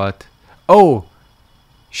game, but... Oh!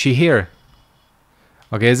 She here.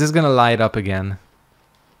 Okay, is this gonna light up again?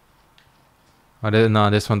 Oh, no,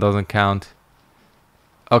 this one doesn't count.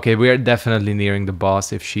 Okay, we are definitely nearing the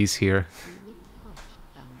boss if she's here.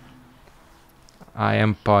 I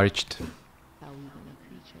am parched.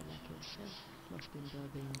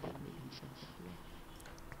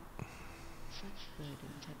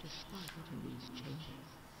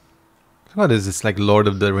 What is this, like Lord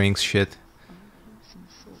of the Rings shit?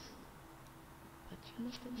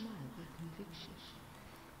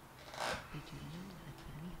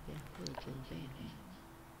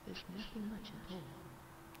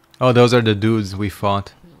 Oh, those are the dudes we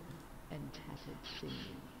fought.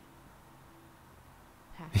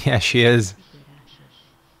 Yeah, she is.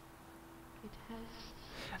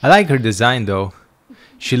 I like her design though.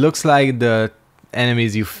 She looks like the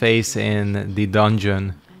enemies you face in the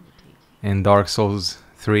dungeon in Dark Souls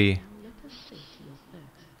 3.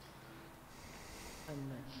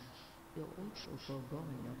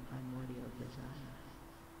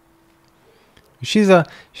 She's a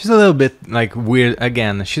little bit like weird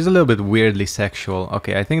again. She's a little bit weirdly sexual.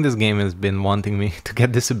 Okay, I think this game has been wanting me to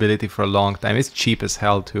get this ability for a long time. It's cheap as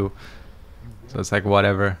hell too, so it's like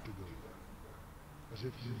whatever.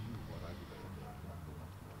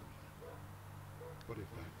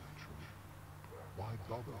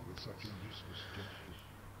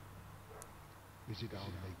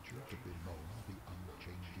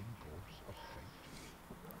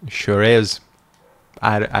 Sure is.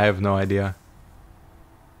 I have no idea.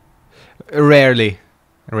 Rarely.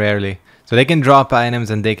 So they can drop items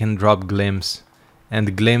and they can drop glimpse.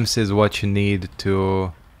 And glimpse is what you need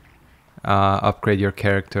to upgrade your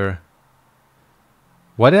character.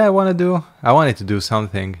 What did I want to do? I wanted to do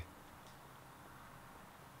something.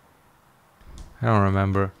 I don't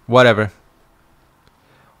remember. Whatever.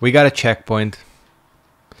 We got a checkpoint.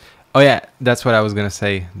 Oh yeah, that's what I was gonna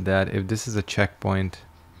say. That if this is a checkpoint...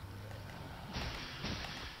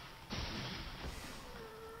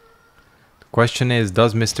 Question is,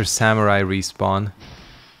 does Mr. Samurai respawn?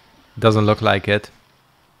 Doesn't look like it.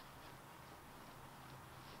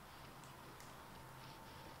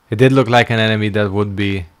 It did look like an enemy that would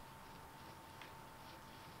be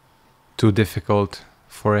too difficult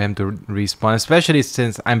for him to respawn, especially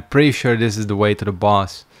since I'm pretty sure this is the way to the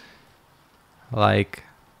boss. Like,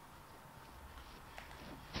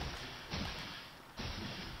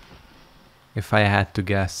 if I had to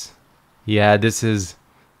guess. Yeah, this is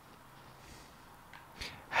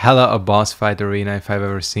hella a boss fight arena if I've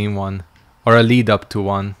ever seen one. Or a lead up to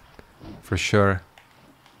one, for sure.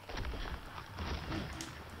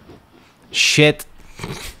 Shit.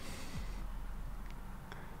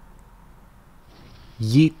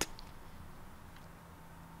 Yeet.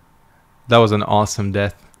 That was an awesome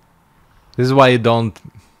death. This is why you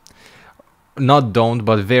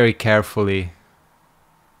but very carefully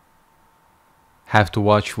have to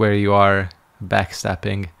watch where you are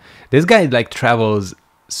backstepping. This guy like travels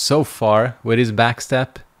so far with his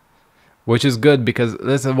backstep, which is good because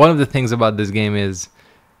listen, one of the things about this game is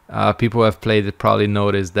people who have played it probably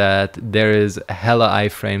noticed that there is hella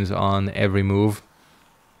iframes on every move.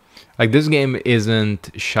 Like, this game isn't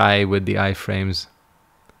shy with the iframes.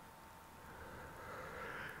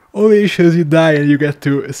 Only issue is you die and you get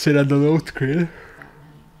to sit at the load screen.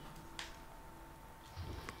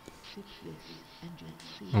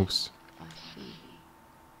 Oops.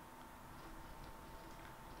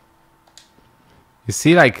 You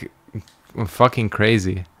see, like, fucking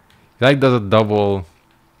crazy. He like does a double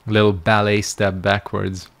little ballet step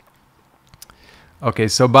backwards. Okay,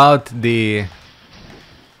 so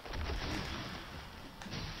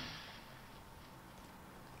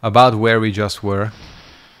about where we just were.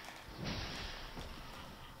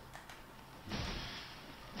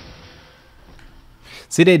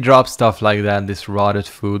 See, they drop stuff like that, this rotted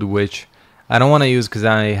food, which I don't want to use because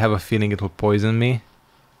I have a feeling it will poison me.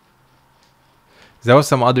 There was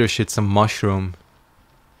some other shit, some mushroom,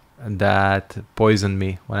 that poisoned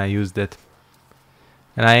me when I used it.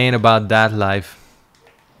 And I ain't about that life.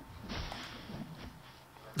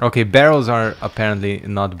 Okay, barrels are apparently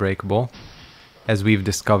not breakable, as we've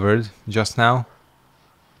discovered just now.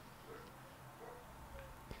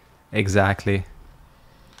 Exactly.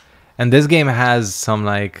 And this game has some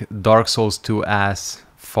like Dark Souls 2 ass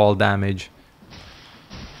fall damage.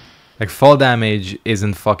 Like, fall damage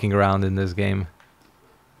isn't fucking around in this game.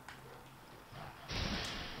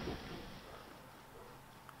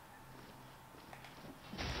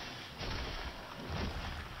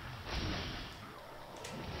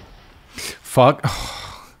 Fuck.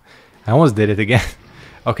 I almost did it again.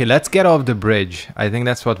 Okay, let's get off the bridge. I think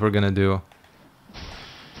that's what we're gonna do.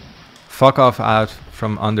 Fuck off out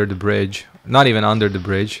from under the bridge. Not even under the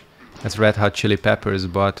bridge. That's Red Hot Chili Peppers,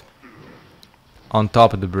 but on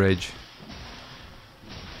top of the bridge.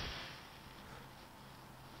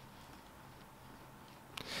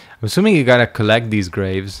 I'm assuming you gotta collect these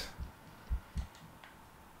graves.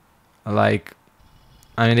 Like,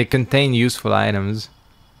 I mean, they contain useful items.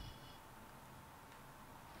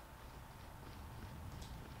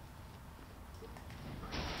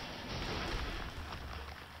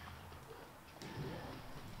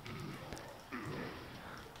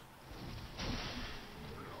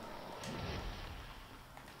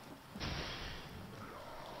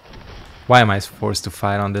 Why am I forced to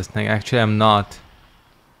fight on this thing? Actually, I'm not.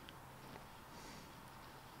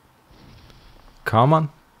 Come on.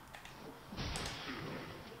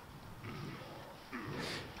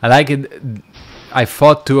 I like it. I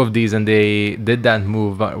fought two of these and they did that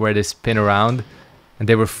move where they spin around and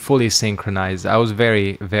they were fully synchronized. I was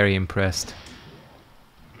very, very impressed.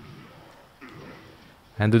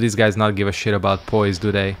 And do these guys not give a shit about poise,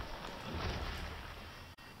 do they?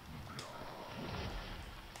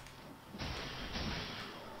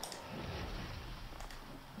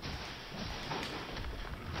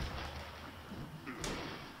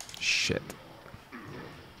 Shit.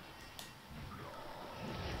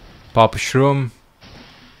 Pop a shroom.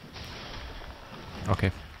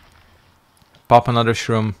 Okay. Pop another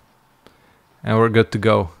shroom. And we're good to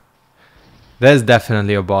go. There's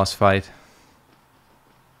definitely a boss fight.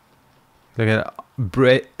 Look at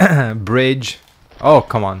that. Bridge. Oh,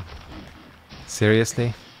 come on.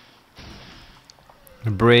 Seriously?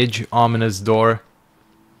 Bridge, ominous door.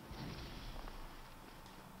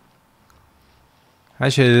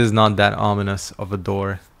 Actually, it is not that ominous of a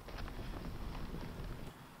door.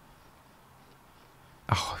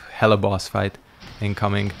 Oh, hella boss fight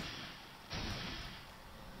incoming.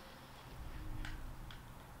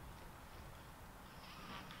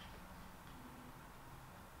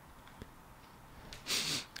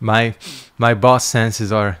 My boss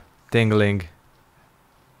senses are tingling.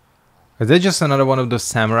 Is that just another one of those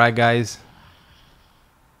samurai guys?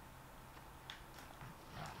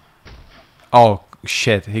 Oh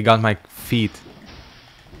shit, he got my feet.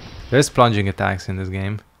 There's plunging attacks in this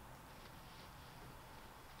game.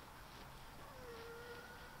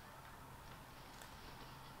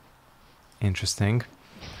 Interesting.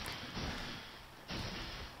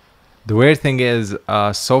 The weird thing is,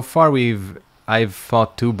 so far I've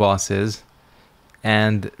fought 2 bosses,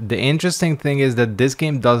 and the interesting thing is that this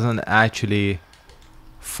game doesn't actually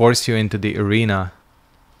force you into the arena.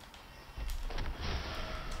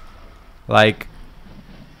 Like,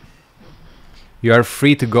 you are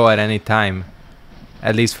free to go at any time,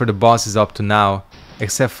 at least for the bosses up to now,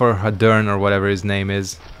 except for Hadern or whatever his name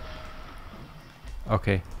is.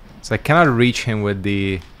 Okay, so I cannot reach him with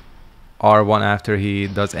the R1 after he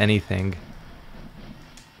does anything.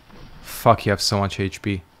 Fuck, you have so much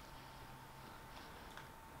HP.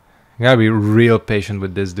 You gotta be real patient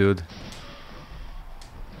with this dude.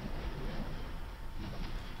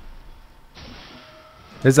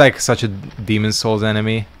 This is like such a Demon Souls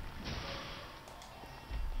enemy.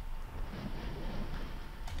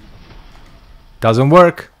 Doesn't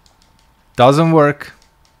work. Doesn't work.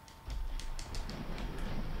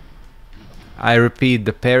 I repeat,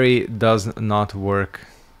 the parry does not work.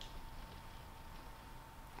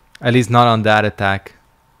 At least not on that attack.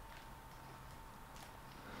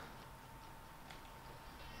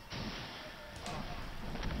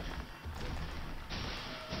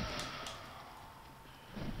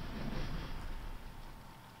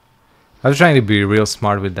 I was trying to be real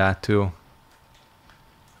smart with that too.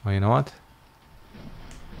 Oh, you know what?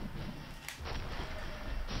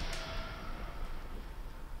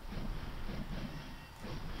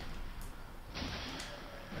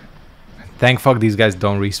 Thank fuck these guys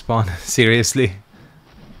don't respawn. Seriously.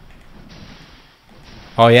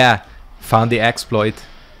 Oh yeah, found the exploit.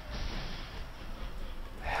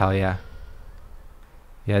 Hell yeah.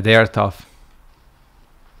 Yeah, they are tough.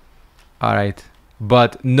 Alright.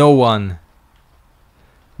 But no one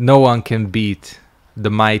can beat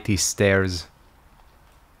the mighty stairs.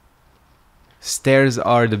 Stairs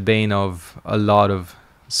are the bane of a lot of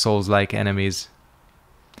Souls-like enemies.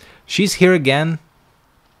 She's here again.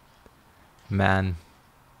 Man.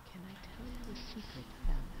 Can I tell you a secret,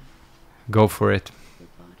 Founder? Go for it. The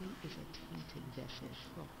body is a tainted vessel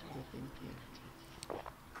fraught with impurity.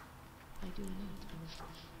 I do not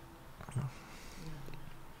insist. Well,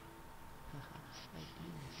 perhaps I do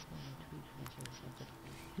miss one or two pleasures of the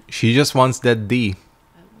flesh. She just wants that D.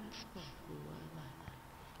 I once thought we were alike.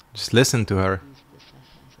 Just listen to her. Use the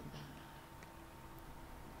sapphires and dial.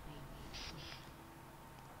 They need soul.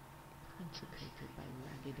 Consecrated by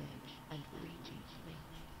ragged edge and raging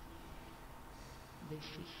flame. They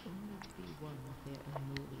seek only to be one with their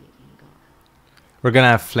annihilating God. We're gonna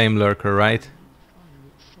have Flame Lurker, right?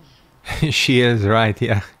 Find itself. She is right,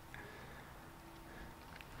 yeah.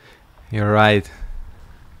 You're right.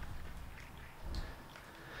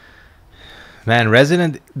 Man,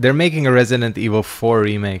 they're making a Resident Evil 4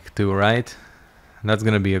 remake too, right? That's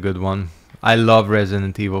gonna be a good one. I love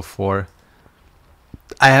Resident Evil 4.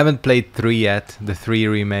 I haven't played 3 yet, the 3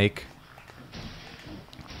 remake.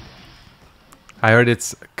 I heard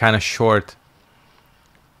it's kind of short.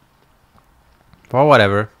 But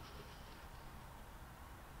whatever.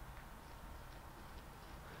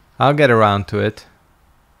 I'll get around to it.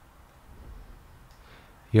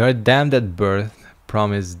 You are damned at birth,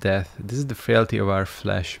 promised death. This is the frailty of our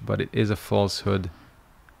flesh, but it is a falsehood.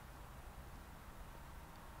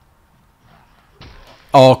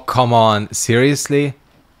 Oh, come on. Seriously?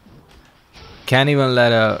 Can't even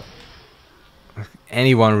let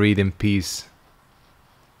anyone read in peace.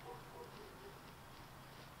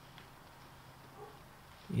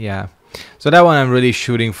 Yeah. So that one I'm really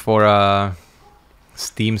shooting for a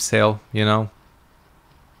Steam sale, you know?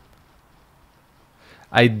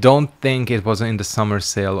 I don't think it was in the summer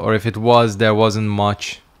sale, or if it was, there wasn't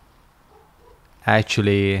much.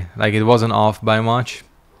 Actually, like it wasn't off by much.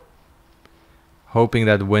 Hoping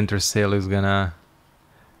that winter sale is gonna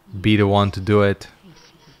be the one to do it.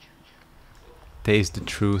 Taste the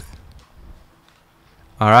truth.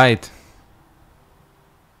 Alright.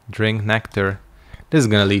 Drink nectar. This is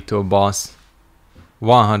gonna lead to a boss.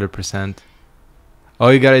 100%. Oh,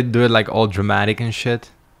 you gotta do it like all dramatic and shit.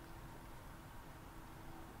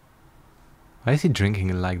 Why is he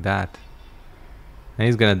drinking it like that? And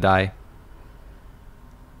he's gonna die.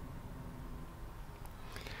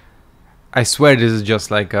 I swear this is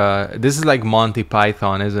just like this is like Monty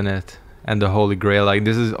Python, isn't it? And the Holy Grail. Like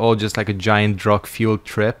this is all just like a giant drug-fueled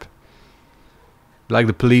trip. Like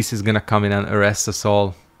the police is gonna come in and arrest us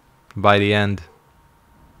all by the end.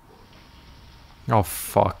 Oh,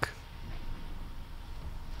 fuck.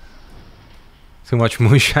 Too much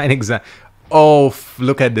moonshine exam. Oh,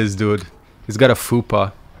 look at this dude. He's got a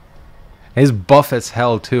fupa. He's buff as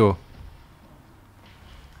hell, too.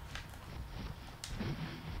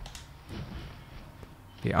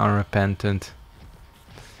 The unrepentant.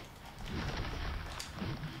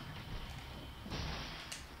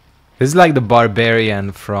 This is like the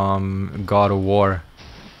barbarian from God of War.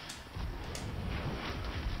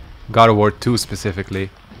 God of War 2 specifically.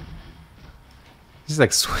 He's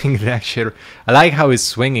like swinging that shit. I like how he's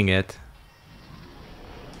swinging it.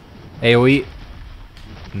 AoE?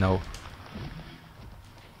 No.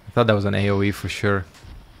 I thought that was an AoE for sure.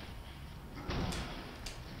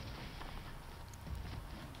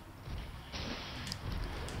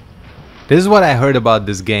 This is what I heard about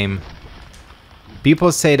this game.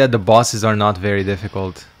 People say that the bosses are not very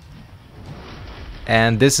difficult.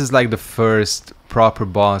 And this is like the first proper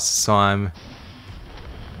boss, so I'm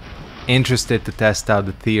interested to test out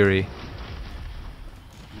the theory.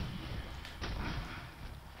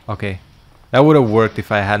 Okay, that would have worked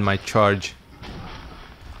if I had my charge.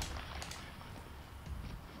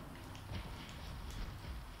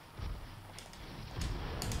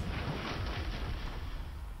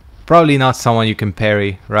 Probably not someone you can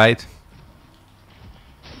parry, right?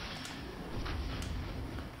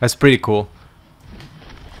 That's pretty cool.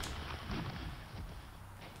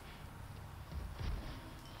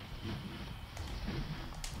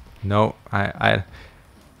 No, I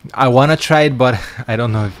wanna try it, but I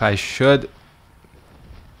don't know if I should.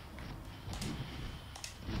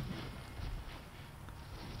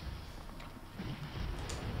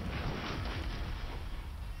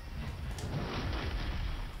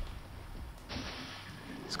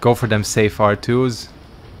 Let's go for them safe R2s.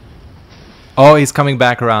 Oh, he's coming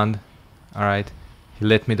back around. Alright. He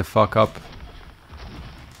lit me the fuck up.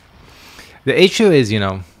 The issue is, you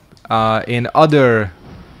know, in other,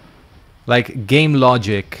 like, game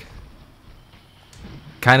logic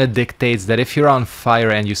kind of dictates that if you're on fire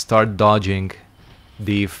and you start dodging,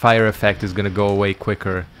 the fire effect is gonna go away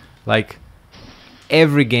quicker. Like,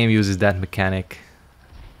 every game uses that mechanic,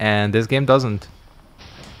 and this game doesn't.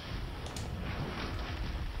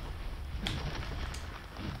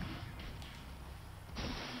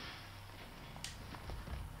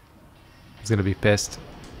 He's gonna be pissed.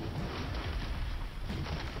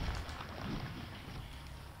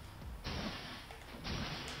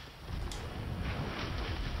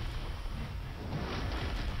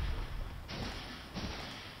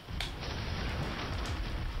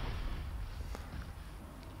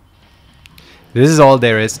 This is all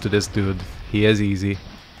there is to this dude. He is easy.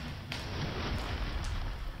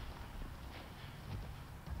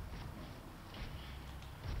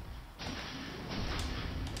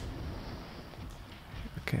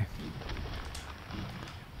 Okay.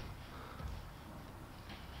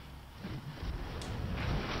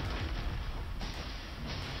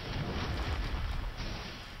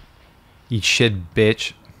 Eat shit,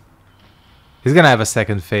 bitch. He's gonna have a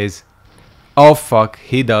second phase. Oh fuck,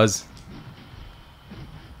 he does.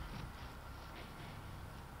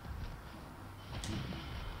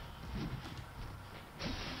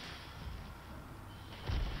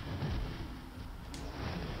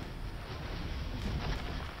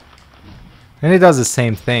 And he does the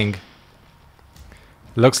same thing.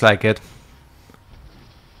 Looks like it.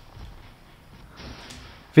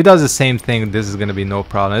 If he does the same thing, this is gonna be no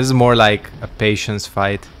problem. This is more like a patience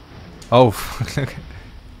fight. Oh,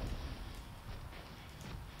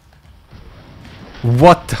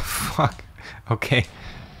 what the fuck? Okay.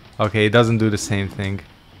 Okay, he doesn't do the same thing.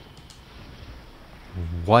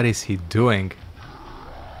 What is he doing?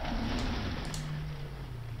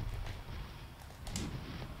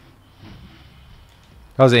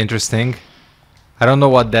 That was interesting. I don't know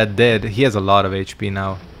what that did. He has a lot of HP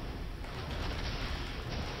now.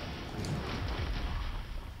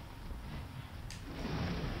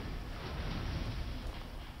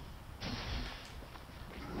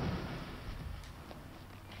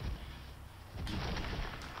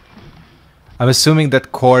 I'm assuming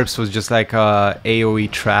that corpse was just like a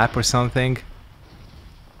AoE trap or something.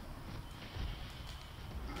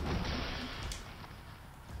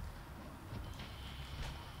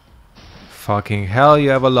 Fucking hell, you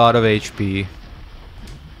have a lot of HP. I'm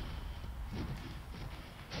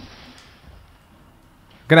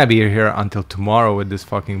gonna be here until tomorrow with this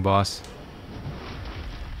fucking boss.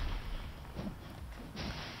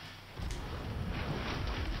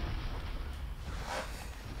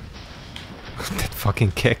 That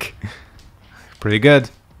fucking kick. Pretty good.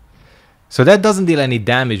 So that doesn't deal any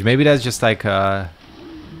damage. Maybe that's just like a...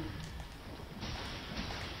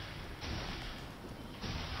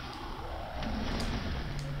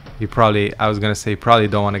 You probably, I was gonna say, you probably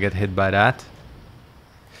don't want to get hit by that.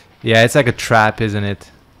 Yeah, it's like a trap, isn't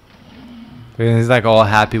it? He's like all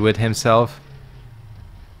happy with himself.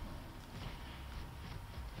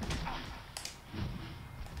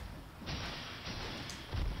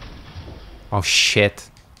 Oh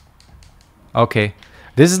shit. Okay,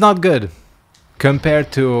 this is not good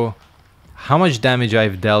compared to how much damage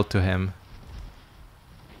I've dealt to him.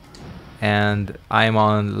 And I'm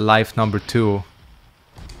on life number 2.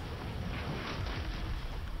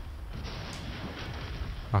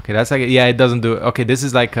 Okay, that's like, yeah, it doesn't do it. Okay, this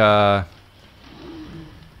is like a...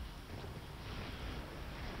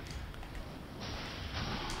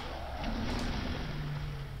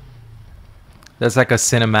 That's like a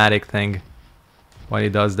cinematic thing when he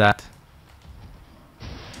does that.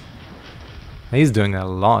 He's doing a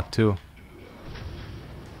lot too.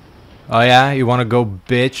 Oh yeah, you wanna go,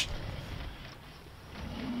 bitch?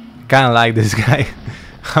 Kinda like this guy.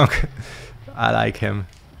 I like him.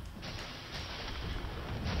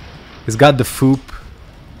 He's got the foop.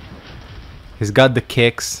 He's got the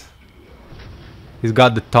kicks. He's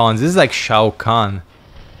got the taunts. This is like Shao Kahn.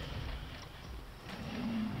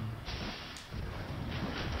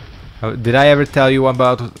 Did I ever tell you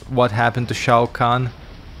about what happened to Shao Kahn?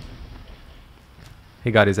 He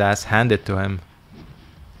got his ass handed to him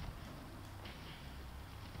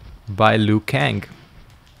by Liu Kang.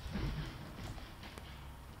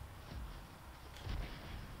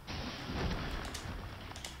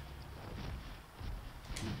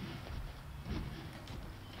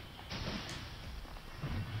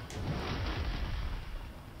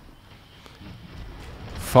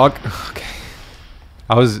 Fuck. Okay.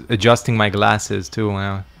 I was adjusting my glasses too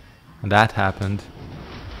when that happened.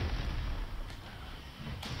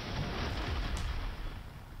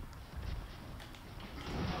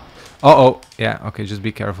 Uh-oh. Yeah, okay, just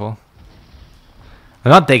be careful.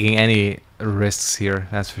 I'm not taking any risks here,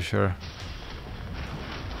 that's for sure.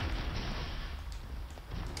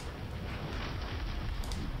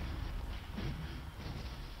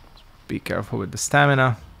 Be careful with the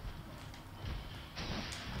stamina.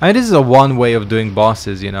 I mean, this is a one way of doing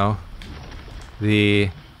bosses, you know. The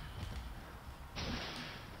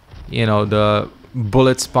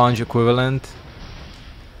bullet sponge equivalent.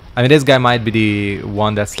 I mean, this guy might be the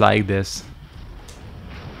one that's like this.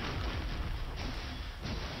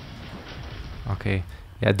 Okay,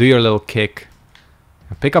 yeah, do your little kick.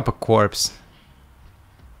 Pick up a corpse.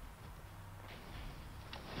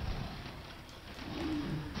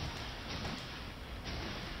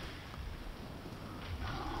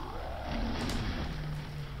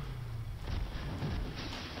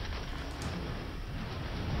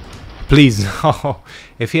 Please, no.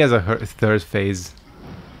 If he has a third phase,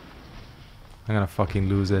 I'm gonna fucking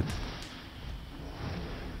lose it.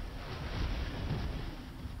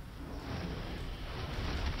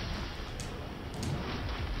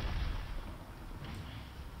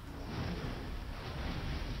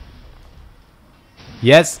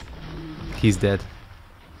 Yes, he's dead.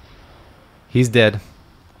 He's dead.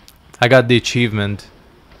 I got the achievement.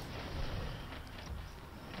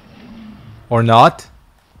 Or not?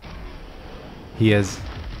 He is.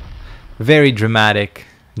 Very dramatic.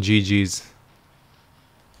 GG's.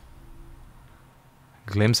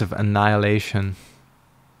 Glimpse of annihilation.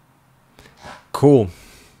 Cool.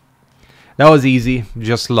 That was easy,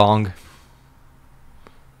 just long.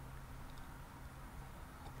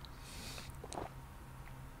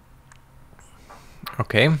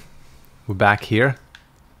 Okay, we're back here.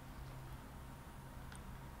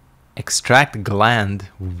 Extract gland.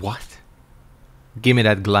 What? Give me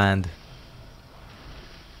that gland.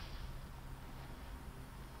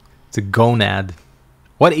 It's a gonad.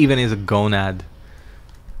 What even is a gonad?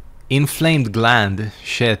 Inflamed gland.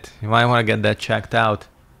 Shit, you might want to get that checked out.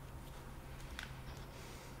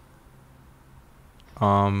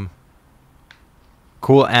 Cool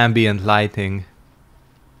ambient lighting.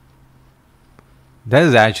 That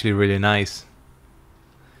is actually really nice.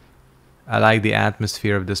 I like the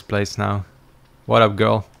atmosphere of this place now. What up,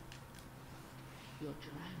 girl? Your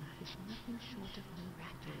drama is nothing short of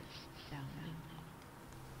miraculous, Xiaoming.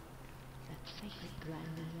 That sacred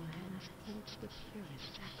gland in your hands holds the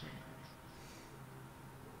purest sacraments.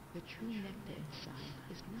 The true nectar inside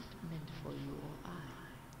is not meant for you or I.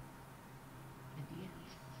 And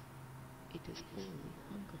yet, it is all we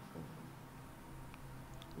hunger for.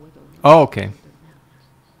 Oh, okay.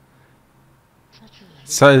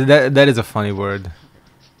 So that is a funny word.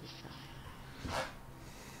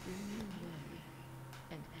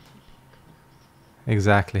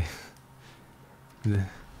 Exactly. The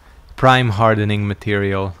prime hardening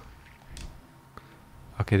material.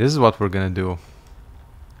 Okay, this is what we're gonna do.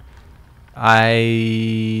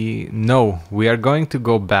 No, we are going to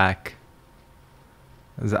go back.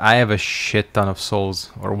 I have a shit ton of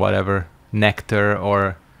souls or whatever, nectar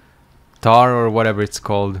or tar or whatever it's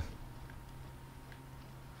called.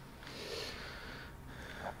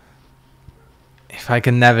 If I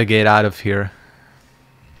can navigate out of here.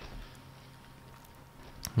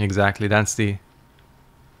 Exactly, that's the...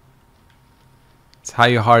 It's how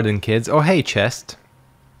you harden kids. Oh, hey, chest.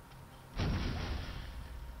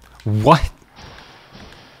 What?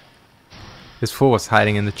 This fool was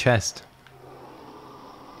hiding in the chest.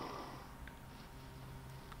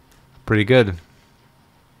 Pretty good.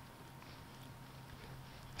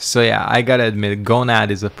 So yeah, I gotta admit,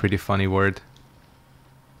 gonad is a pretty funny word.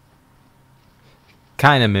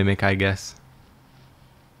 Kinda mimic, I guess.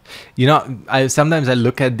 You know, sometimes I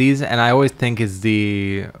look at these and I always think it's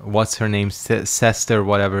the... What's her name? Sester,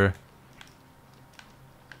 whatever.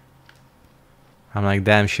 I'm like,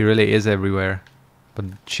 damn, she really is everywhere. But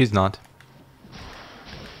she's not.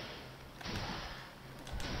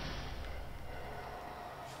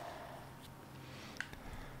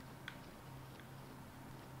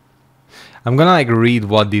 I'm gonna like read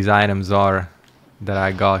what these items are that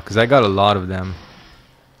I got, because I got a lot of them.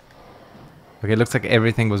 Okay, it looks like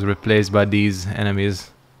everything was replaced by these enemies.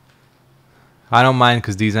 I don't mind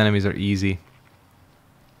because these enemies are easy.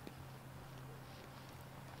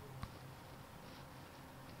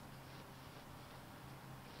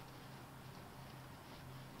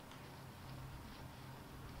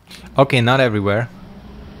 Okay, not everywhere.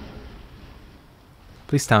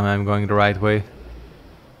 Please tell me I'm going the right way.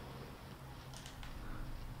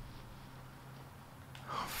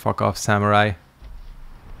 Fuck off, samurai.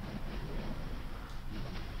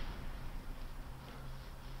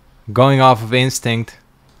 Going off of instinct.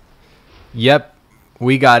 Yep,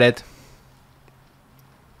 we got it.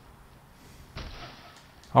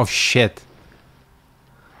 Oh shit.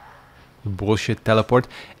 Bullshit teleport.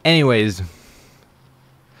 Anyways,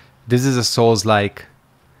 this is a Souls-like.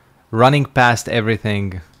 Running past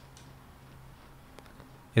everything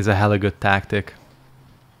is a hella good tactic.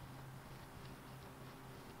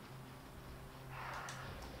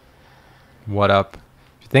 What up?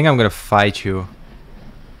 You think I'm gonna fight you?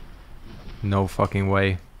 No fucking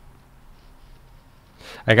way.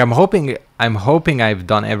 Like I'm hoping I've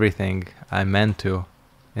done everything I meant to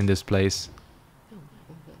in this place.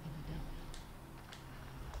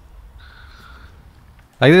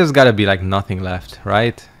 Like there's gotta be like nothing left,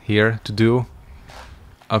 right? Here to do.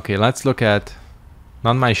 Okay, let's look at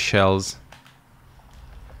not my shells.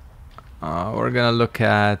 We're gonna look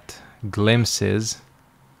at glimpses.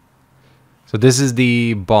 So this is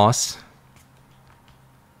the boss.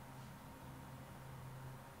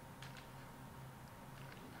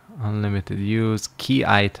 Unlimited use. Key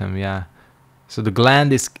item, yeah. So the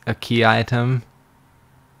gland is a key item.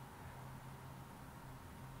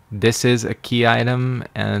 This is a key item.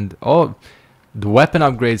 And oh, the weapon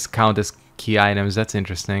upgrades count as key items. That's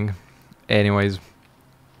interesting. Anyways,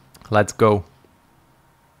 let's go.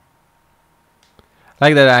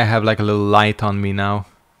 Like that I have like a little light on me now.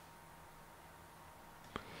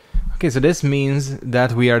 Okay, so this means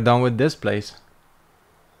that we are done with this place.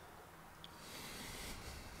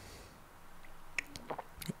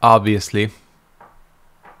 Obviously.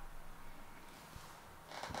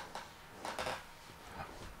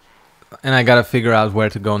 And I gotta figure out where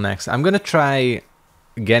to go next. I'm gonna try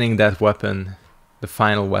getting that weapon, the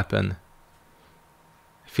final weapon.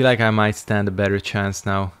 I feel like I might stand a better chance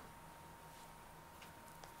now.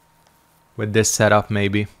 With this setup,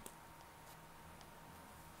 maybe.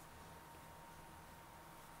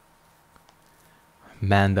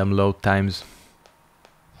 Man, them load times.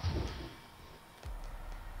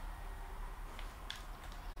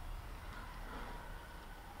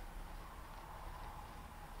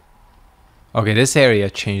 Okay, this area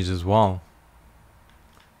changed as well.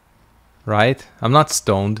 Right? I'm not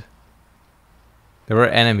stoned. There were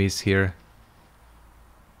enemies here.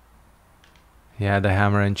 Yeah, the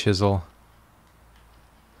hammer and chisel.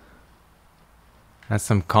 That's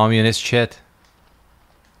some communist shit.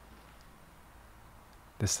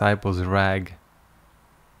 Disciples rag.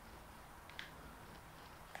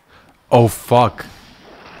 Oh fuck.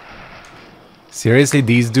 Seriously,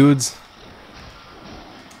 these dudes?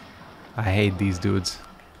 I hate these dudes.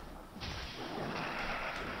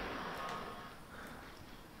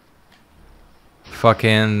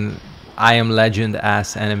 Fucking I Am Legend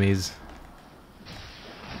ass enemies.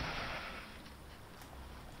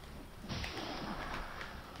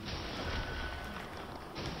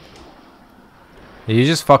 You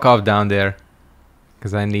just fuck off down there.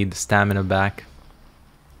 Because I need the stamina back.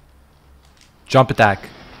 Jump attack.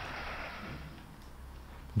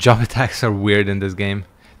 Jump attacks are weird in this game.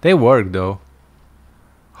 They work though.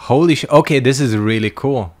 Holy sh... Okay, this is really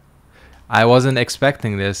cool. I wasn't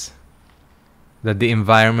expecting this. That the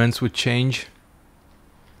environments would change.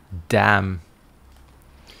 Damn.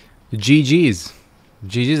 GG's.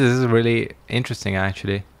 GG's, this is really interesting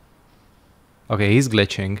actually. Okay, he's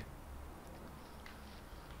glitching.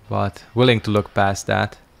 But willing to look past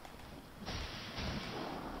that.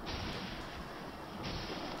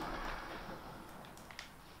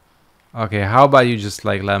 Okay, how about you just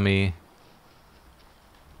like let me...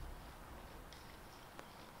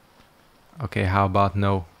 Okay, how about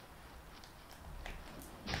no?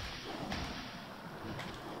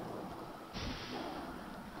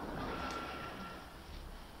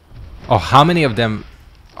 Oh, how many of them?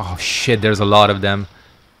 Oh shit, there's a lot of them.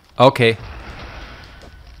 Okay.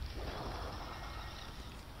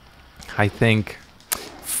 I think...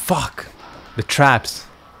 Fuck! The traps.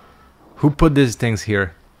 Who put these things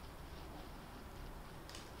here?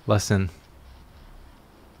 Listen.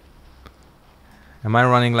 Am I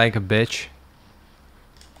running like a bitch?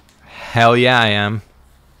 Hell yeah, I am.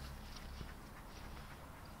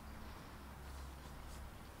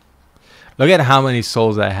 Look at how many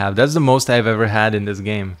souls I have. That's the most I've ever had in this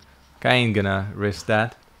game. I ain't gonna risk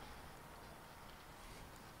that.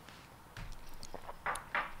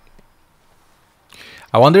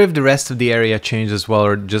 I wonder if the rest of the area changed as well,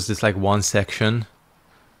 or just this like one section.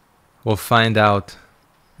 We'll find out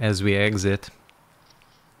as we exit.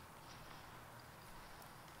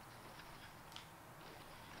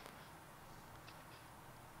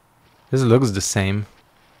 This looks the same.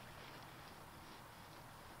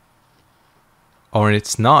 Or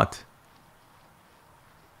it's not.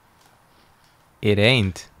 It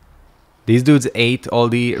ain't. These dudes ate all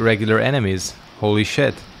the regular enemies. Holy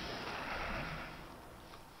shit.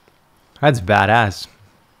 That's badass.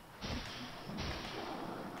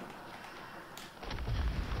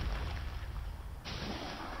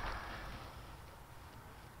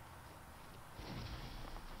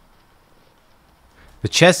 The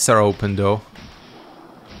chests are open though.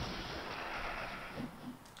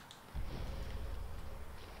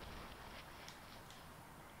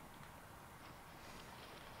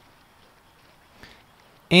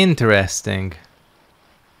 Interesting.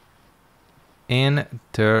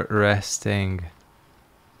 Interesting.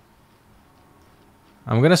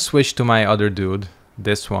 I'm gonna switch to my other dude.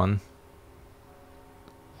 This one.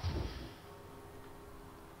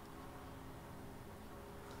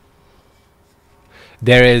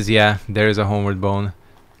 There is, yeah, there is a homeward bone.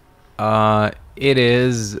 It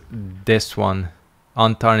is this one.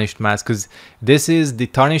 Untarnished mask. Because this is, the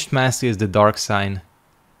tarnished mask is the dark sign.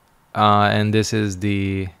 And this is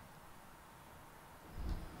the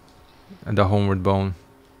homeward bone.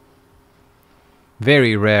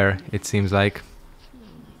 Very rare, it seems like.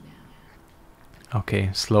 Okay,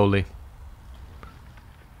 slowly.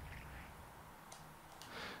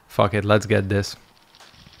 Fuck it, let's get this.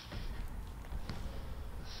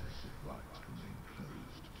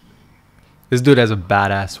 This dude has a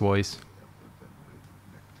badass voice.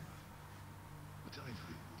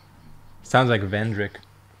 Sounds like Vendrick.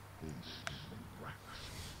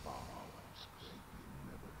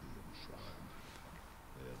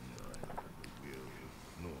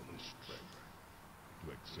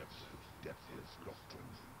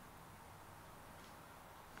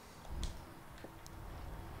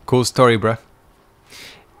 Cool story, bruh.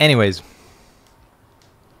 Anyways.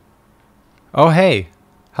 Oh, hey.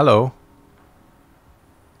 Hello.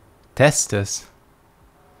 Testus.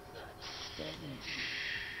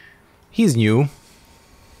 He's new.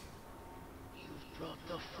 You've brought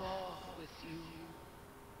the fall with you.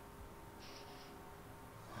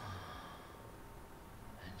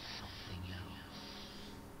 And something else.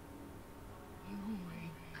 You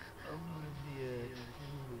reek of revered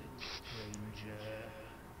fluid, stranger.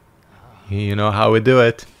 You know how we do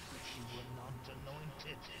it. You were not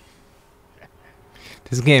anointed.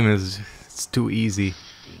 This game is, it's too easy. Of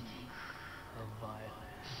violence.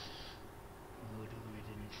 Good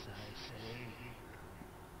riddance, I say.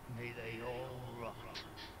 May they all rot,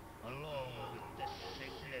 along with the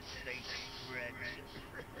sickness they spread.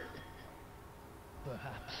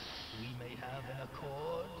 Perhaps we may have an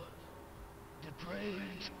accord.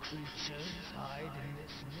 Depraved creatures hide in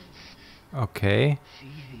this mist, Okay.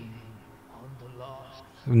 feeding on the lost.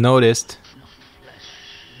 Noticed. Not flesh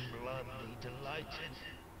and blood they delighted.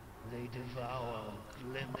 They devour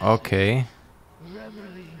glimpses. Okay.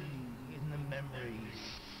 Reveling in the memories.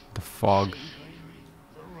 The fog.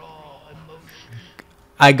 The raw emotion.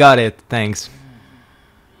 I got it. Thanks.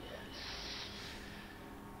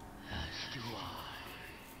 As do I.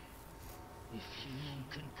 If you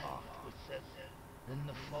can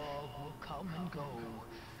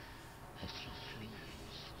as you please.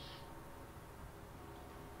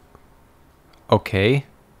 Okay.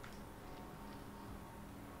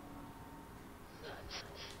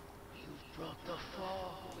 You've brought the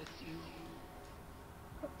fog with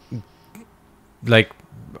you. Like,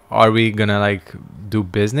 are we gonna like do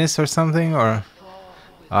business or something, or? Fog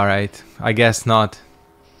with Alright, I guess not.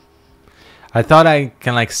 I thought I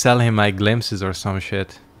can like sell him my glimpses or some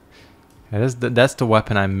shit. Yeah, that's the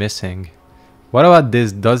weapon I'm missing. What about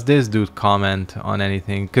this? Does this dude comment on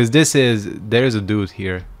anything? Because there's a dude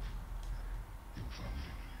here.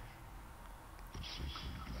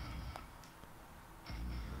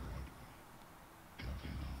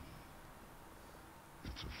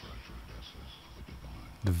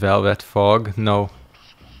 The velvet fog? No.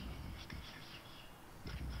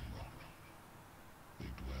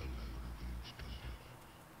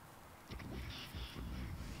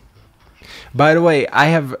 By the way, I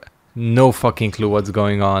have no fucking clue what's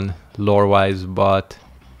going on lore-wise, but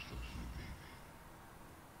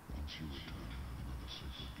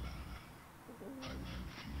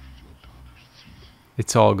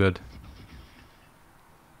it's all good.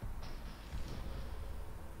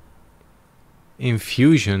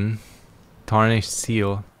 Infusion, tarnished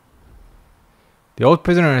seal. The old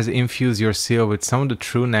prisoner has infused your seal with some of the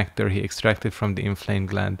true nectar he extracted from the inflamed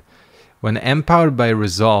gland. When empowered by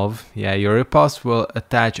resolve, your repulse will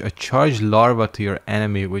attach a charged larva to your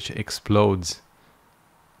enemy, which explodes.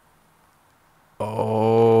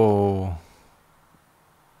 Oh.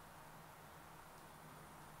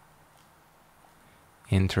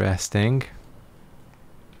 Interesting.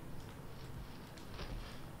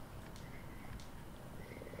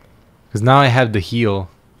 Because now I have the heal.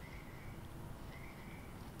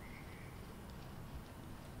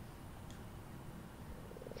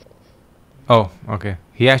 Oh, okay.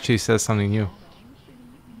 He actually says something new.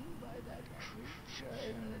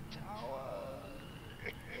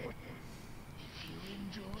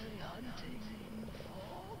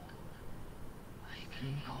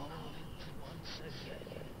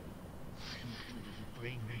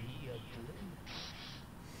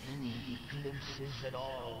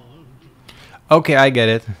 Okay, I get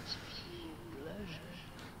it.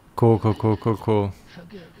 Cool, cool, cool, cool, cool.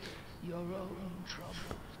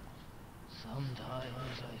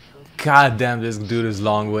 God damn, this dude is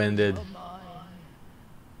long-winded.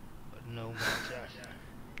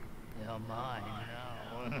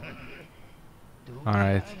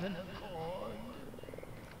 Alright.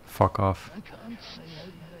 Fuck off.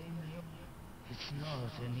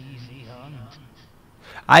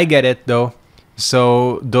 I get it though.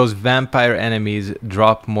 So those vampire enemies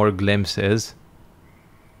drop more glimpses,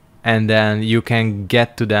 and then you can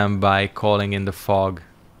get to them by calling in the fog.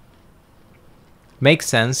 Makes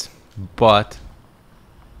sense, but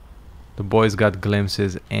the boys got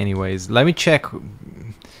glimpses anyways. Let me check,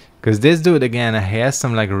 because this dude again, he has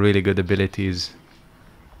some like really good abilities,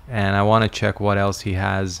 and I want to check what else he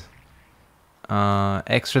has.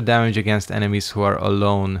 Extra damage against enemies who are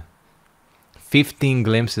alone. 15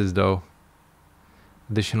 glimpses though.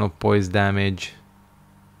 Additional poise damage.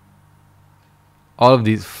 All of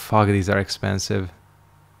these, fuck, these are expensive.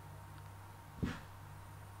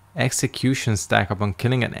 Execution stack. Upon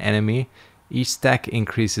killing an enemy, each stack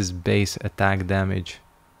increases base attack damage.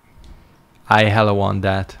 I hella want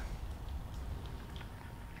that.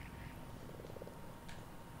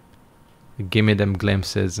 Give me them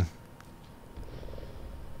glimpses.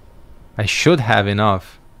 I should have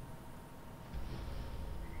enough.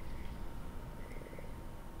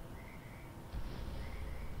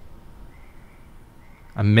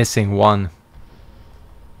 I'm missing one.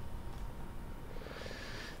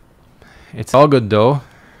 It's all good though,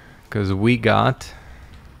 because we got...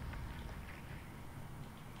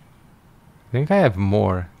 I think I have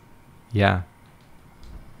more. Yeah.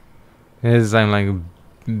 This I'm like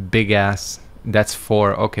big ass. That's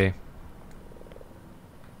 4. Okay.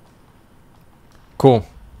 Cool.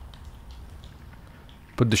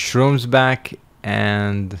 Put the shrooms back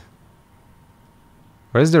and...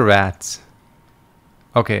 Where's the rats?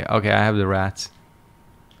 Okay, okay, I have the rats.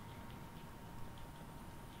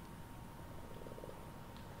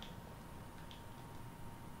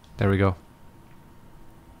 There we go.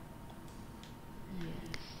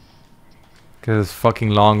 Because fucking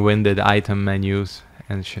long-winded item menus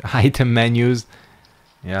and item menus.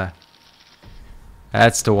 Yeah.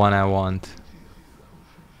 That's the one I want.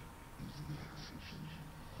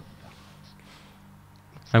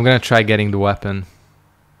 I'm gonna try getting the weapon.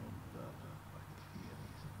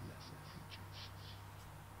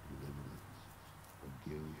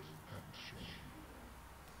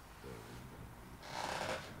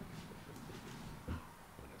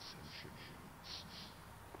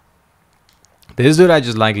 This dude, I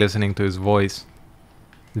just like listening to his voice.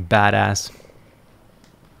 He's badass.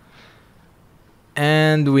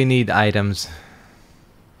 And we need items.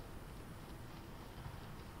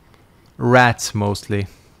 Rats mostly.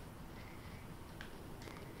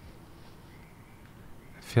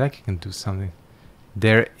 I feel like you can do something.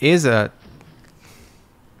 There is a...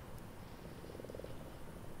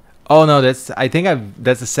 Oh no, I think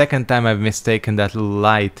that's the second time I've mistaken that little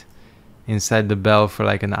light inside the bell for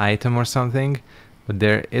like an item or something. But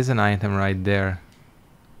there is an item right there.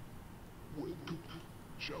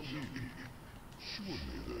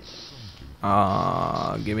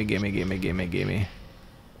 Gimme.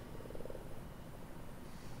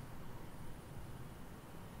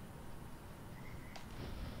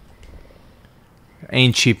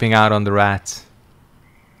 Ain't cheaping out on the rats.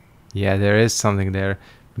 Yeah, there is something there.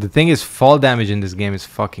 The thing is, fall damage in this game is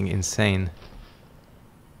fucking insane.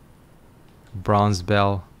 Bronze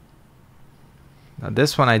bell. Now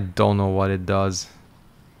this one I don't know what it does.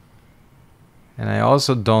 And I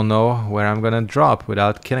also don't know where I'm gonna drop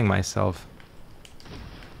without killing myself.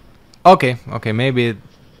 Okay, maybe it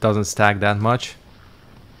doesn't stack that much.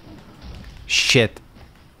 Shit.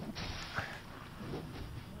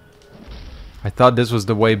 I thought this was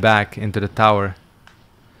the way back into the tower.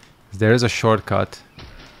 There is a shortcut.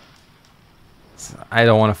 I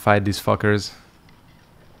don't want to fight these fuckers.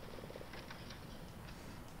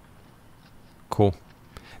 Cool.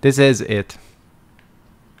 This is it.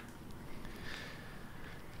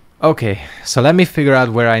 Okay, so let me figure out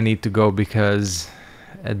where I need to go, because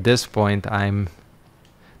at this point I'm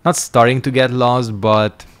not starting to get lost,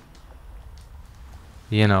 but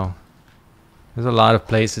you know, there's a lot of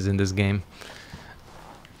places in this game.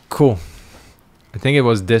 Cool. I think it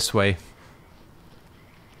was this way.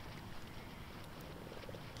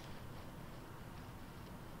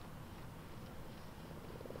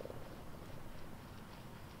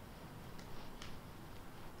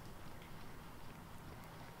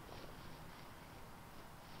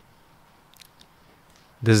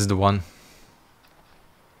 This is the one.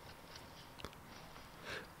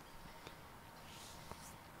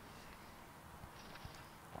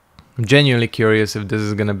 I'm genuinely curious if this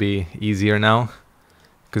is gonna be easier now,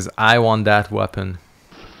 because I want that weapon.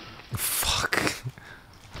 Fuck.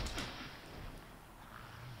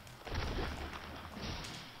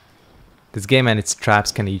 This game and its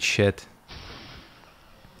traps can eat shit.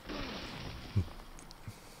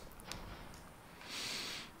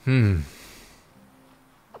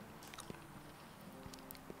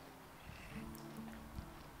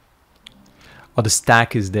 Oh, the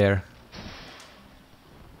stack is there.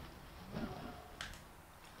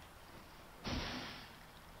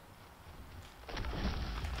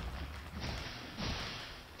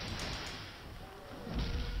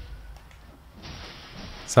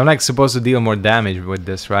 So I'm like supposed to deal more damage with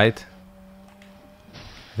this, right?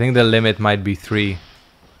 I think the limit might be 3.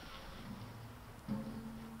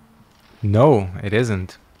 No, it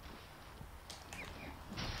isn't.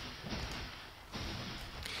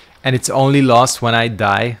 And it's only lost when I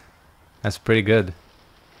die. That's pretty good.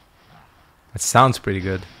 That sounds pretty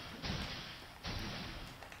good.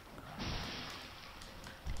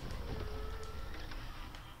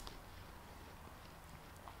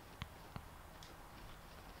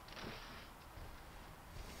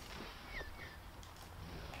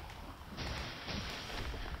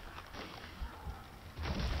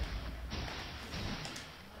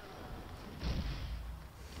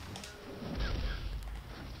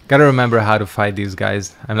 Gotta remember how to fight these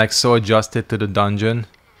guys. I'm like so adjusted to the dungeon.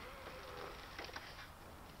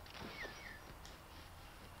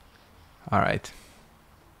 Alright.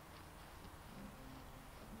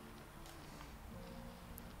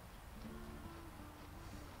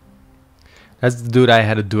 That's the dude I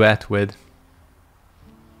had a duet with.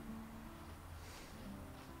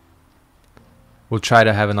 We'll try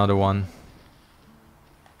to have another one.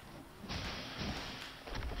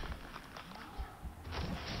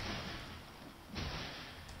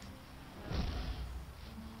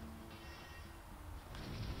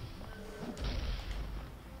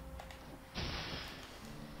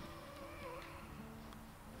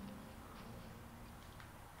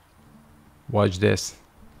 Watch this.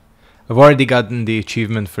 I've already gotten the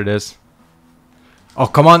achievement for this. Oh,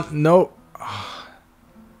 come on. No.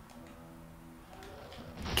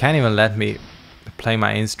 Can't even let me play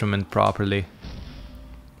my instrument properly.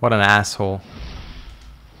 What an asshole.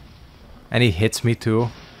 And he hits me too.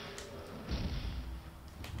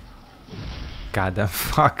 Goddamn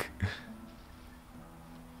fuck.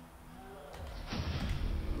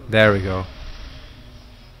 There we go.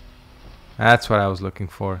 That's what I was looking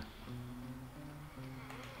for.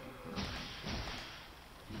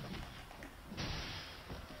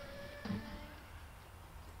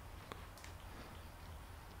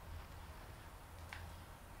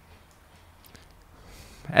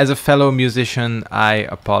 As a fellow musician, I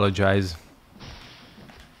apologize.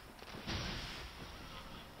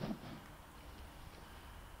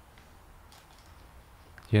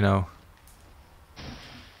 You know.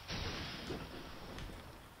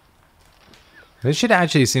 This shit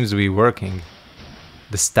actually seems to be working.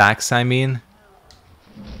 The stacks, I mean.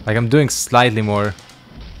 Like, I'm doing slightly more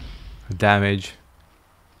damage.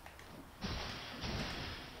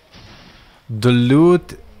 The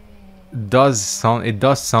loot does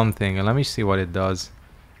something. Let me see what it does.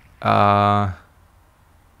 I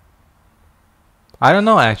don't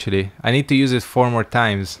know actually. I need to use it 4 more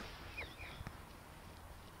times.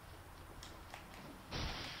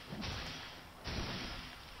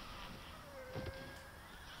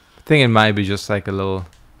 I think it might be just like a little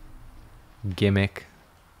gimmick.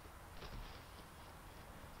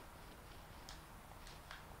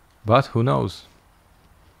 But who knows?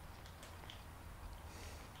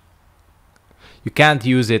 You can't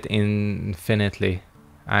use it infinitely,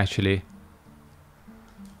 actually.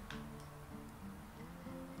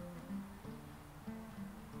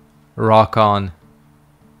 Rock on.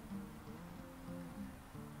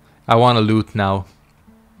 I want to loot now.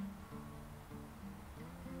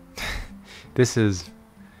 This is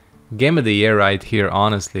game of the year right here,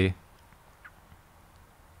 honestly.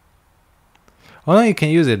 Oh no, you can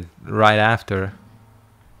use it right after.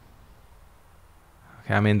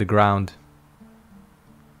 Okay, I'm in the ground.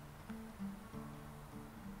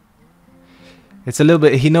 It's a little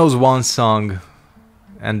bit... He knows one song,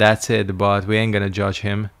 and that's it, but we ain't gonna judge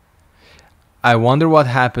him. I wonder what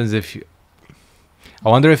happens if you... I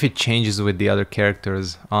wonder if it changes with the other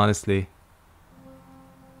characters, honestly.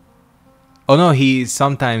 Oh no, he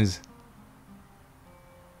sometimes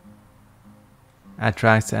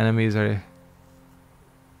attracts enemies, or...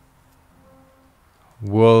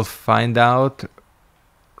 We'll find out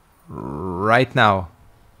right now.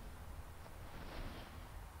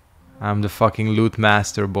 I'm the fucking loot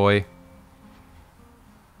master, boy.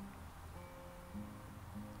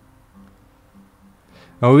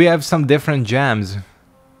 Oh, we have some different jams.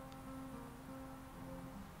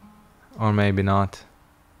 Or maybe not.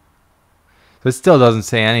 So it still doesn't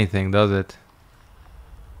say anything, does it?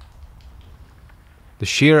 The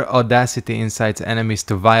sheer audacity incites enemies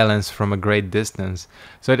to violence from a great distance.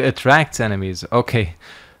 So it attracts enemies. Okay.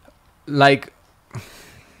 Like,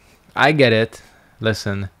 I get it.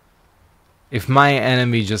 Listen. If my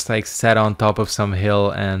enemy just like sat on top of some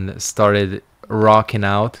hill and started rocking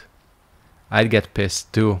out, I'd get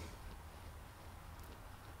pissed too.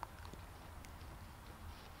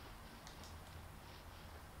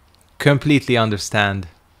 Completely understand.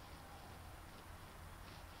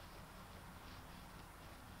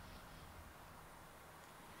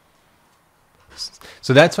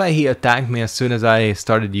 So that's why he attacked me as soon as I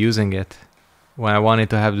started using it. When I wanted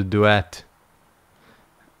to have the duet.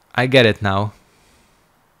 I get it now.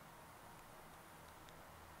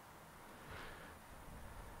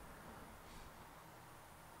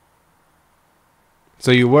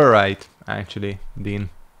 So you were right, actually, Dean.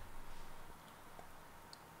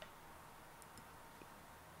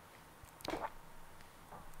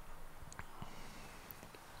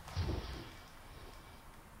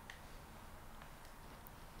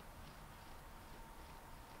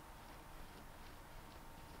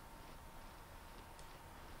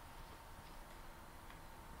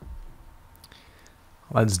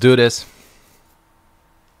 Let's do this.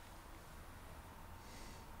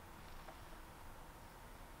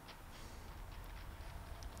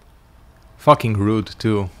 Fucking rude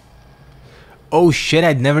too. Oh shit,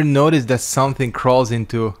 I'd never noticed that something crawls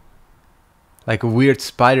into like a weird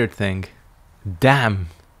spider thing. Damn.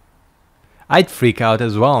 I'd freak out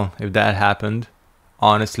as well if that happened,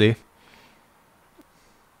 honestly.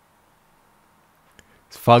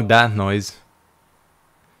 Fuck that noise.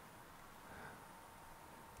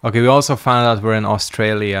 Okay, we also found out we're in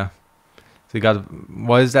Australia. So we got,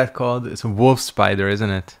 what is that called? It's a wolf spider, isn't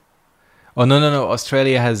it? Oh no,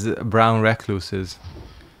 Australia has brown recluses.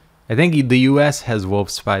 I think the US has wolf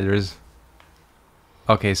spiders.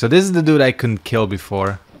 Okay, so this is the dude I couldn't kill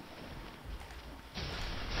before.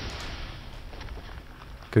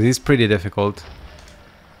 Because he's pretty difficult.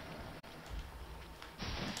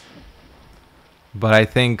 But I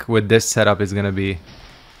think with this setup it's gonna be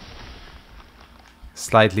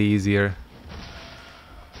slightly easier.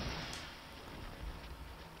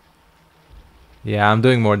 Yeah, I'm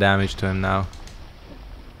doing more damage to him now.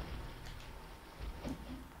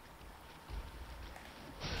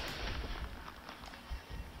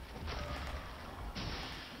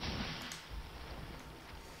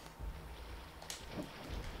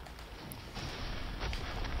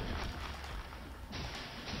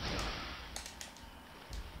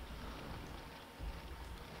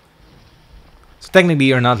 Technically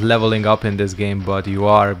you're not leveling up in this game, but you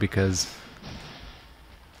are, because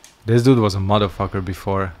this dude was a motherfucker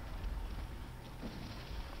before.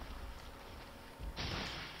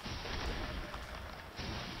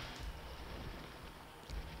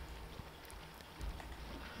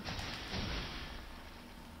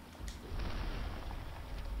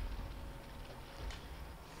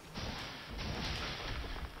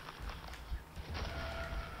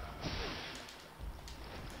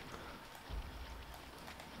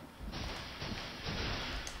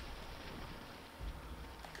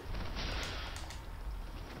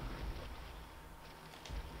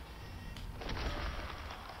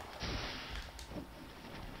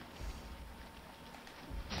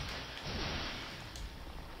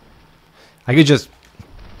 I could just,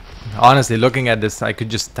 honestly, looking at this, I could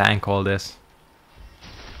just tank all this.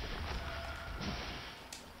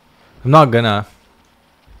 I'm not gonna.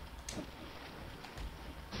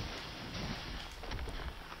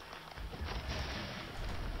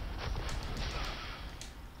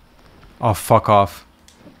 Oh, fuck off.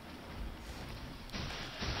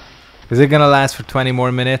 Is it gonna last for 20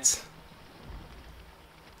 more minutes?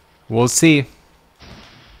 We'll see.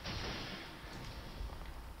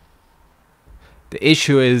 The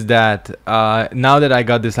issue is that now that I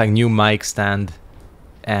got this like new mic stand,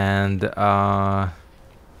 and I'm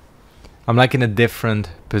like in a different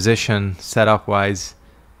position setup wise.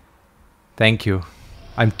 Thank you.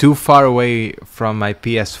 I'm too far away from my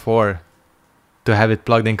PS4 to have it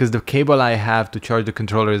plugged in, because the cable I have to charge the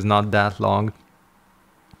controller is not that long.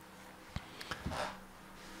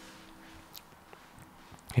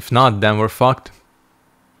 If not, then we're fucked.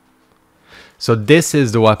 So this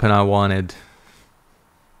is the weapon I wanted.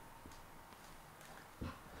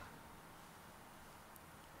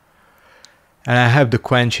 And I have the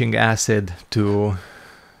quenching acid to,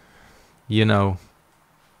 you know,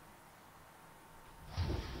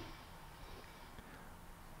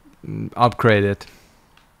 upgrade it.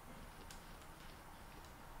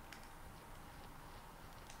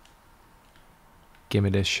 Give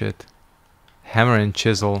me this shit. Hammer and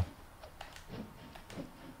chisel.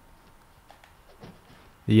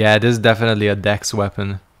 Yeah, this is definitely a dex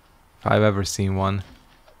weapon, if I've ever seen one.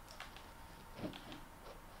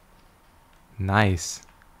 Nice.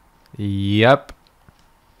 Yep.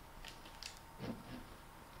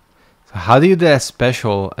 So how do you do that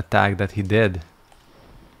special attack that he did?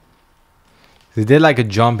 He did like a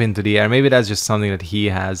jump into the air. Maybe that's just something that he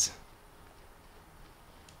has.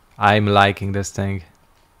 I'm liking this thing.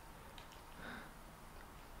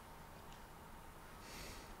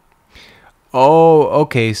 Oh,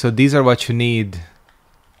 okay. So these are what you need.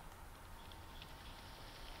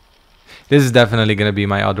 This is definitely gonna be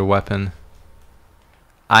my other weapon.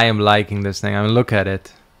 I am liking this thing. I mean, look at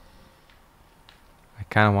it. I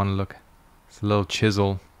kind of want to look. It's a little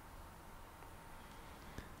chisel.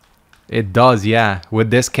 It does, yeah. With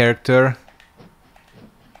this character.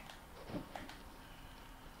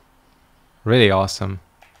 Really awesome.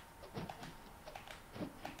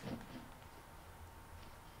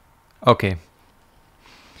 Okay.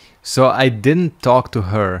 So I didn't talk to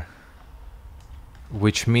her.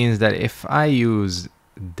 Which means that if I use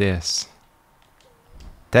this,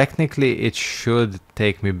 technically it should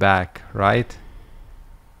take me back, right?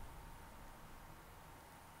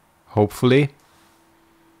 Hopefully.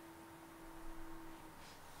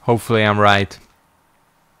 Hopefully I'm right.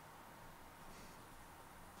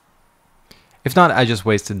 If not, I just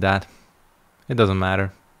wasted that. It doesn't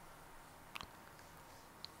matter.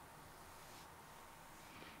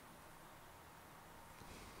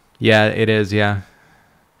 Yeah, it is, yeah.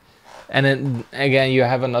 And then again, you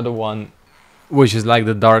have another one, which is like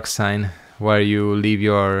the dark sign, where you leave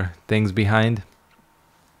your things behind.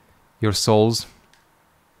 Your souls.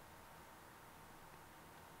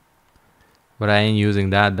 But I ain't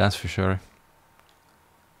using that, that's for sure.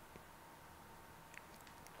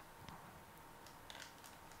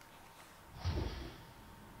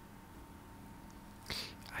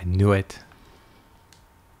 I knew it.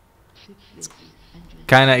 It's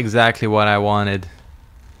kinda exactly what I wanted.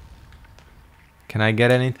 Can I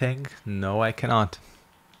get anything? No, I cannot.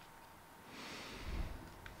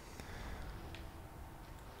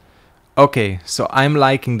 Okay, so I'm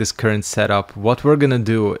liking this current setup. What we're gonna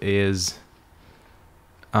do is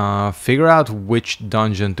figure out which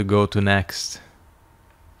dungeon to go to next.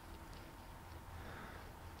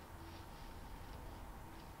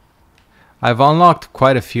 I've unlocked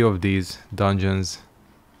quite a few of these dungeons.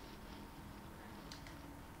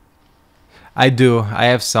 I do, I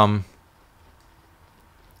have some.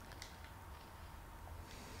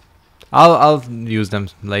 I'll use them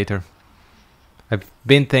later. I've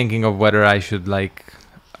been thinking of whether I should like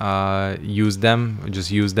use them,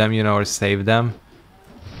 just use them, you know, or save them.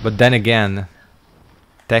 But then again,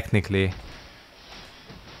 technically,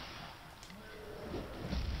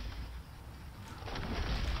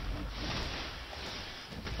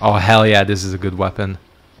 oh hell yeah, this is a good weapon.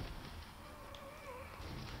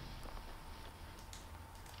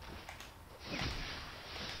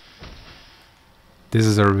 This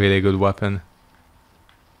is a really good weapon.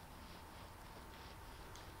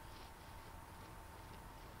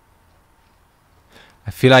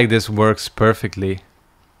 I feel like this works perfectly.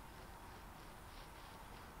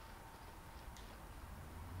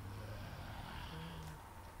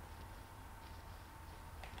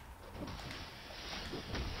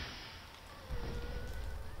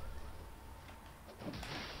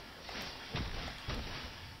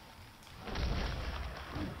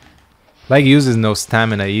 Like uses no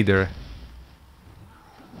stamina either.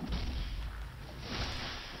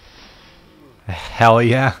 Hell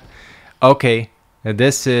yeah. Okay,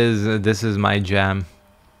 this is my jam.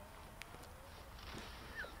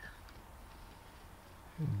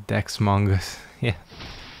 Dex Mongoose. Yeah.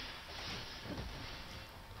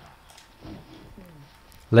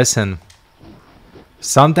 Listen.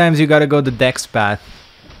 Sometimes you gotta go the Dex path.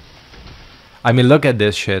 I mean, look at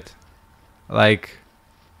this shit. Like,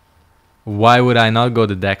 why would I not go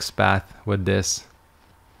the Dex path with this?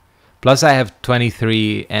 Plus I have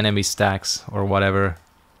 23 enemy stacks or whatever.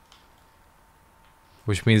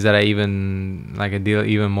 Which means that I deal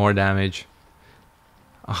even more damage.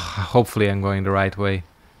 Hopefully I'm going the right way.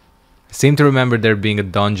 I seem to remember there being a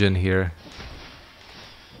dungeon here.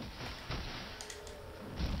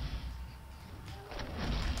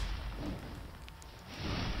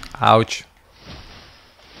 Ouch.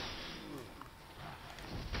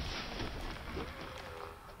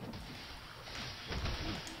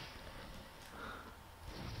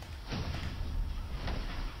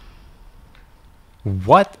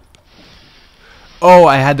 What? Oh,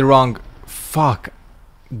 I had the wrong... Fuck.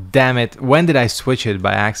 Damn it. When did I switch it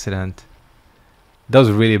by accident? That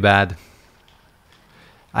was really bad.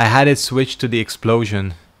 I had it switched to the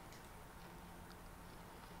explosion.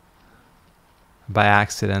 By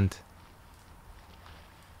accident.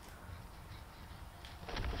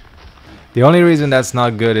 The only reason that's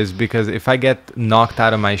not good is because if I get knocked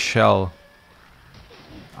out of my shell,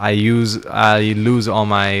 I lose all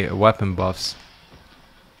my weapon buffs.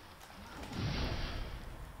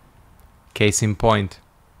 Case in point.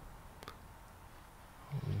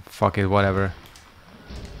 Fuck it, whatever.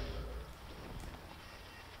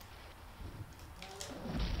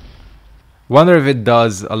 Wonder if it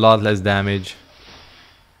does a lot less damage.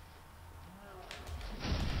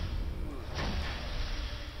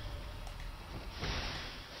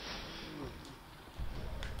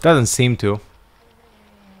 Doesn't seem to.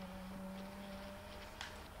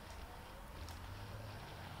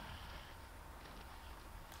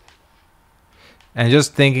 And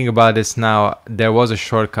just thinking about this now, there was a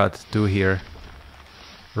shortcut to here,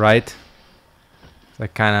 right?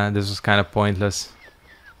 Like this was kind of pointless.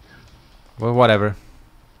 Well, whatever.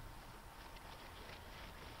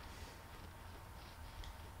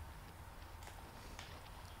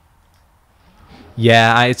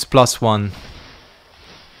 Yeah, it's +1.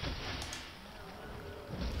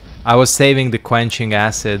 I was saving the quenching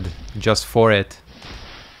acid just for it.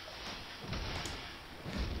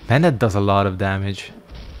 Man, that does a lot of damage.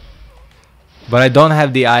 But I don't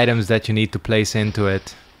have the items that you need to place into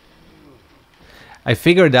it. I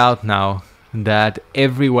figured out now that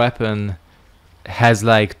every weapon has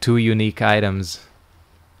like 2 unique items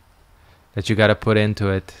that you gotta put into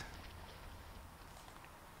it.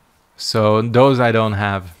 So those I don't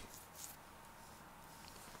have.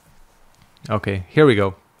 Okay, here we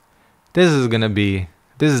go. This is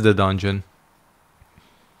the dungeon.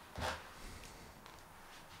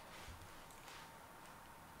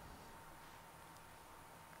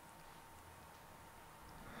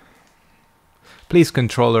 Please,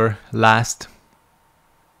 controller, last.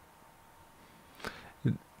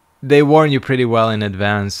 They warn you pretty well in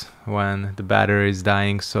advance when the battery is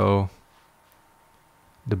dying, so...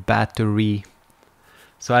 The battery.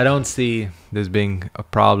 So I don't see this being a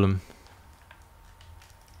problem.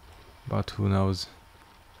 But who knows?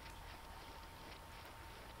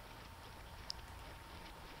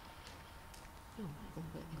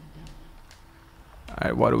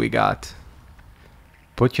 Alright, what do we got?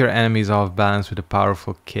 Put your enemies off balance with a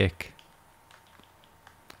powerful kick.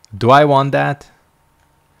 Do I want that?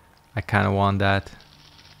 I kind of want that.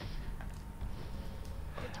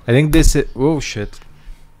 I think this is... Oh shit.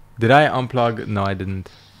 Did I unplug? No, I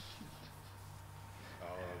didn't.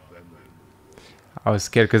 I was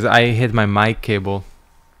scared because I hit my mic cable.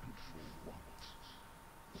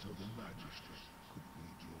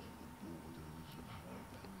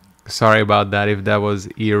 Sorry about that if that was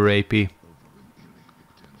ear rapey.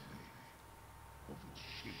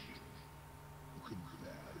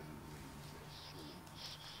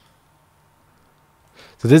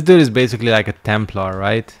 So this dude is basically like a Templar,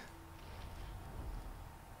 right?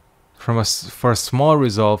 For a small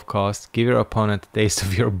resolve cost, give your opponent a taste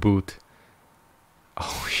of your boot.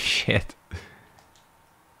 Oh shit.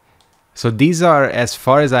 So these are, as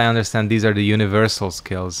far as I understand, these are the universal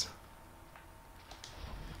skills.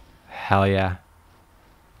 Hell yeah.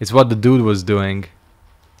 It's what the dude was doing.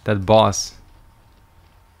 That boss.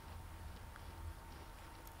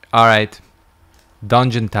 Alright.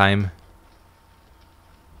 Dungeon time.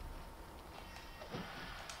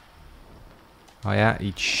 Oh yeah,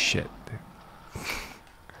 eat shit.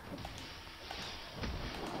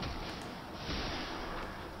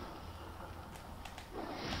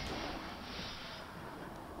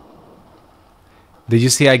 Did you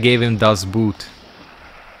see I gave him Das Boot?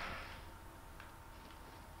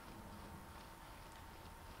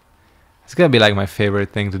 It's gonna be like my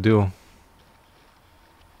favorite thing to do.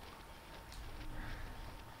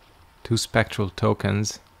 2 spectral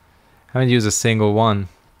tokens. Haven't used a single one.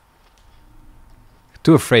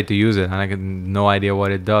 Too afraid to use it and I got no idea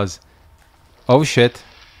what it does. Oh shit.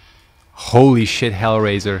 Holy shit,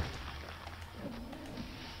 Hellraiser.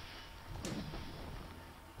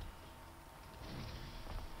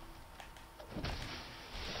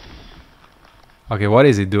 Okay, what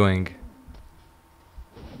is he doing?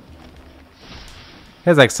 He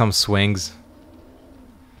has like some swings.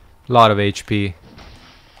 A lot of HP.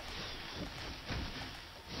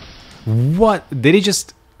 What? Did he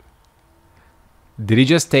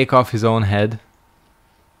just take off his own head?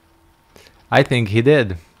 I think he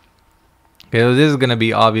did. Okay, so this is gonna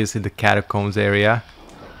be obviously the catacombs area.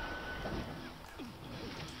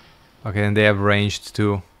 Okay, and they have ranged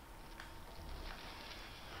too.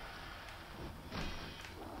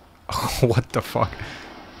 What the fuck?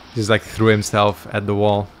 Just like threw himself at the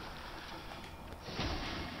wall.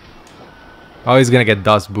 Oh, he's gonna get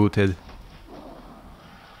dust booted.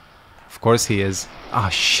 Of course he is. Ah,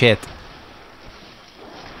 shit.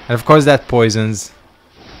 And of course that poisons.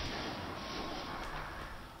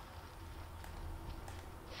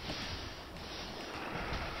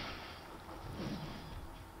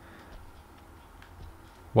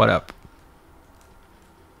 What up?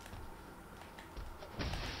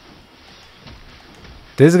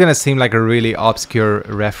 This is gonna seem like a really obscure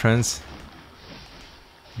reference.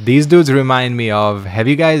 These dudes remind me of... Have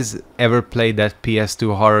you guys ever played that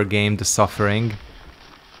PS2 horror game, The Suffering?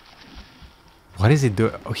 What is it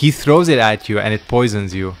doing? Oh, he throws it at you and it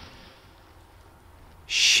poisons you.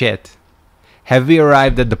 Shit. Have we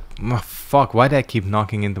arrived at the... Oh, fuck, why did I keep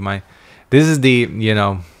knocking into my... This is the, you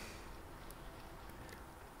know...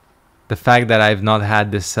 The fact that I've not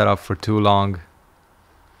had this set up for too long.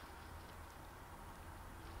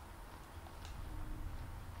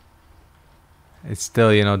 It's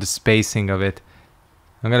still, you know, the spacing of it.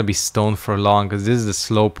 I'm gonna be stoned for long because this is the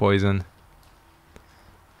slow poison.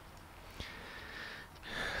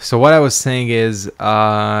 So what I was saying is,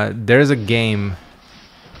 there's a game,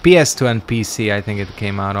 PS2 and PC, I think it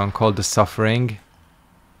came out on, called The Suffering.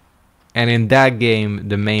 And in that game,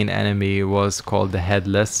 the main enemy was called the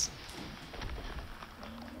Headless.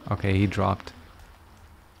 Okay, he dropped.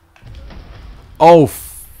 Oh,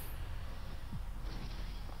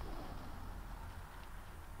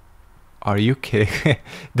 are you kidding?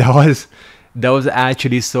 that was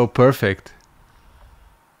actually so perfect.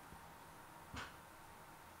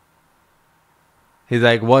 He's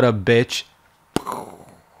like, what a bitch.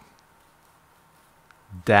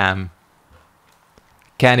 Damn.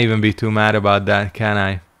 Can't even be too mad about that, can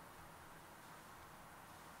I?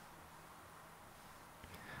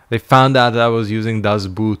 They found out that I was using Das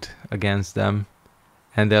Boot against them.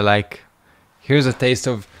 And they're like, here's a taste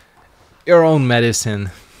of your own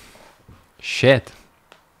medicine. Shit.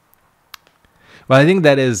 Well, I think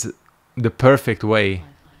that is the perfect way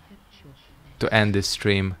to end this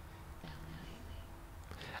stream.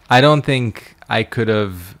 I don't think I could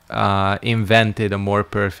have invented a more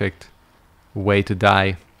perfect way to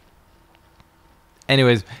die.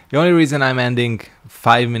 Anyways, the only reason I'm ending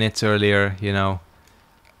 5 minutes earlier, you know,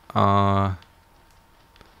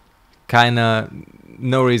 kinda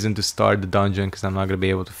no reason to start the dungeon because I'm not gonna be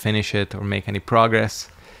able to finish it or make any progress.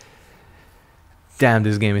 Damn,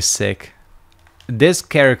 this game is sick. This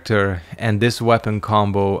character and this weapon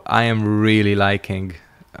combo I am really liking.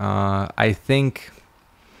 I think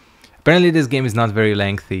apparently this game is not very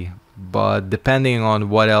lengthy, but depending on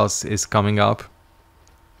what else is coming up,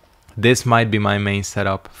 this might be my main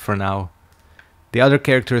setup for now. The other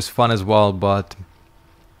character is fun as well, but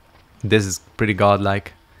this is pretty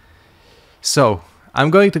godlike. So I'm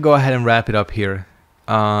going to go ahead and wrap it up here.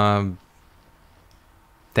 Thank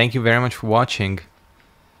you very much for watching.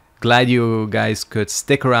 Glad you guys could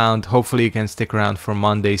stick around. Hopefully you can stick around for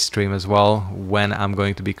Monday's stream as well, when I'm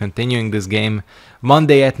going to be continuing this game.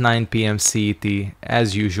 Monday at 9 PM CET,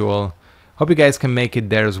 as usual. Hope you guys can make it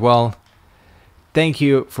there as well. Thank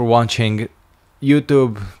you for watching.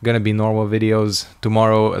 YouTube, gonna be normal videos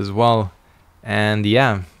tomorrow as well. And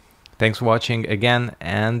yeah, thanks for watching again,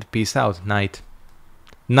 and peace out.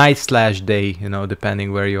 Night/day, you know,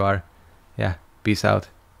 depending where you are. Yeah, peace out.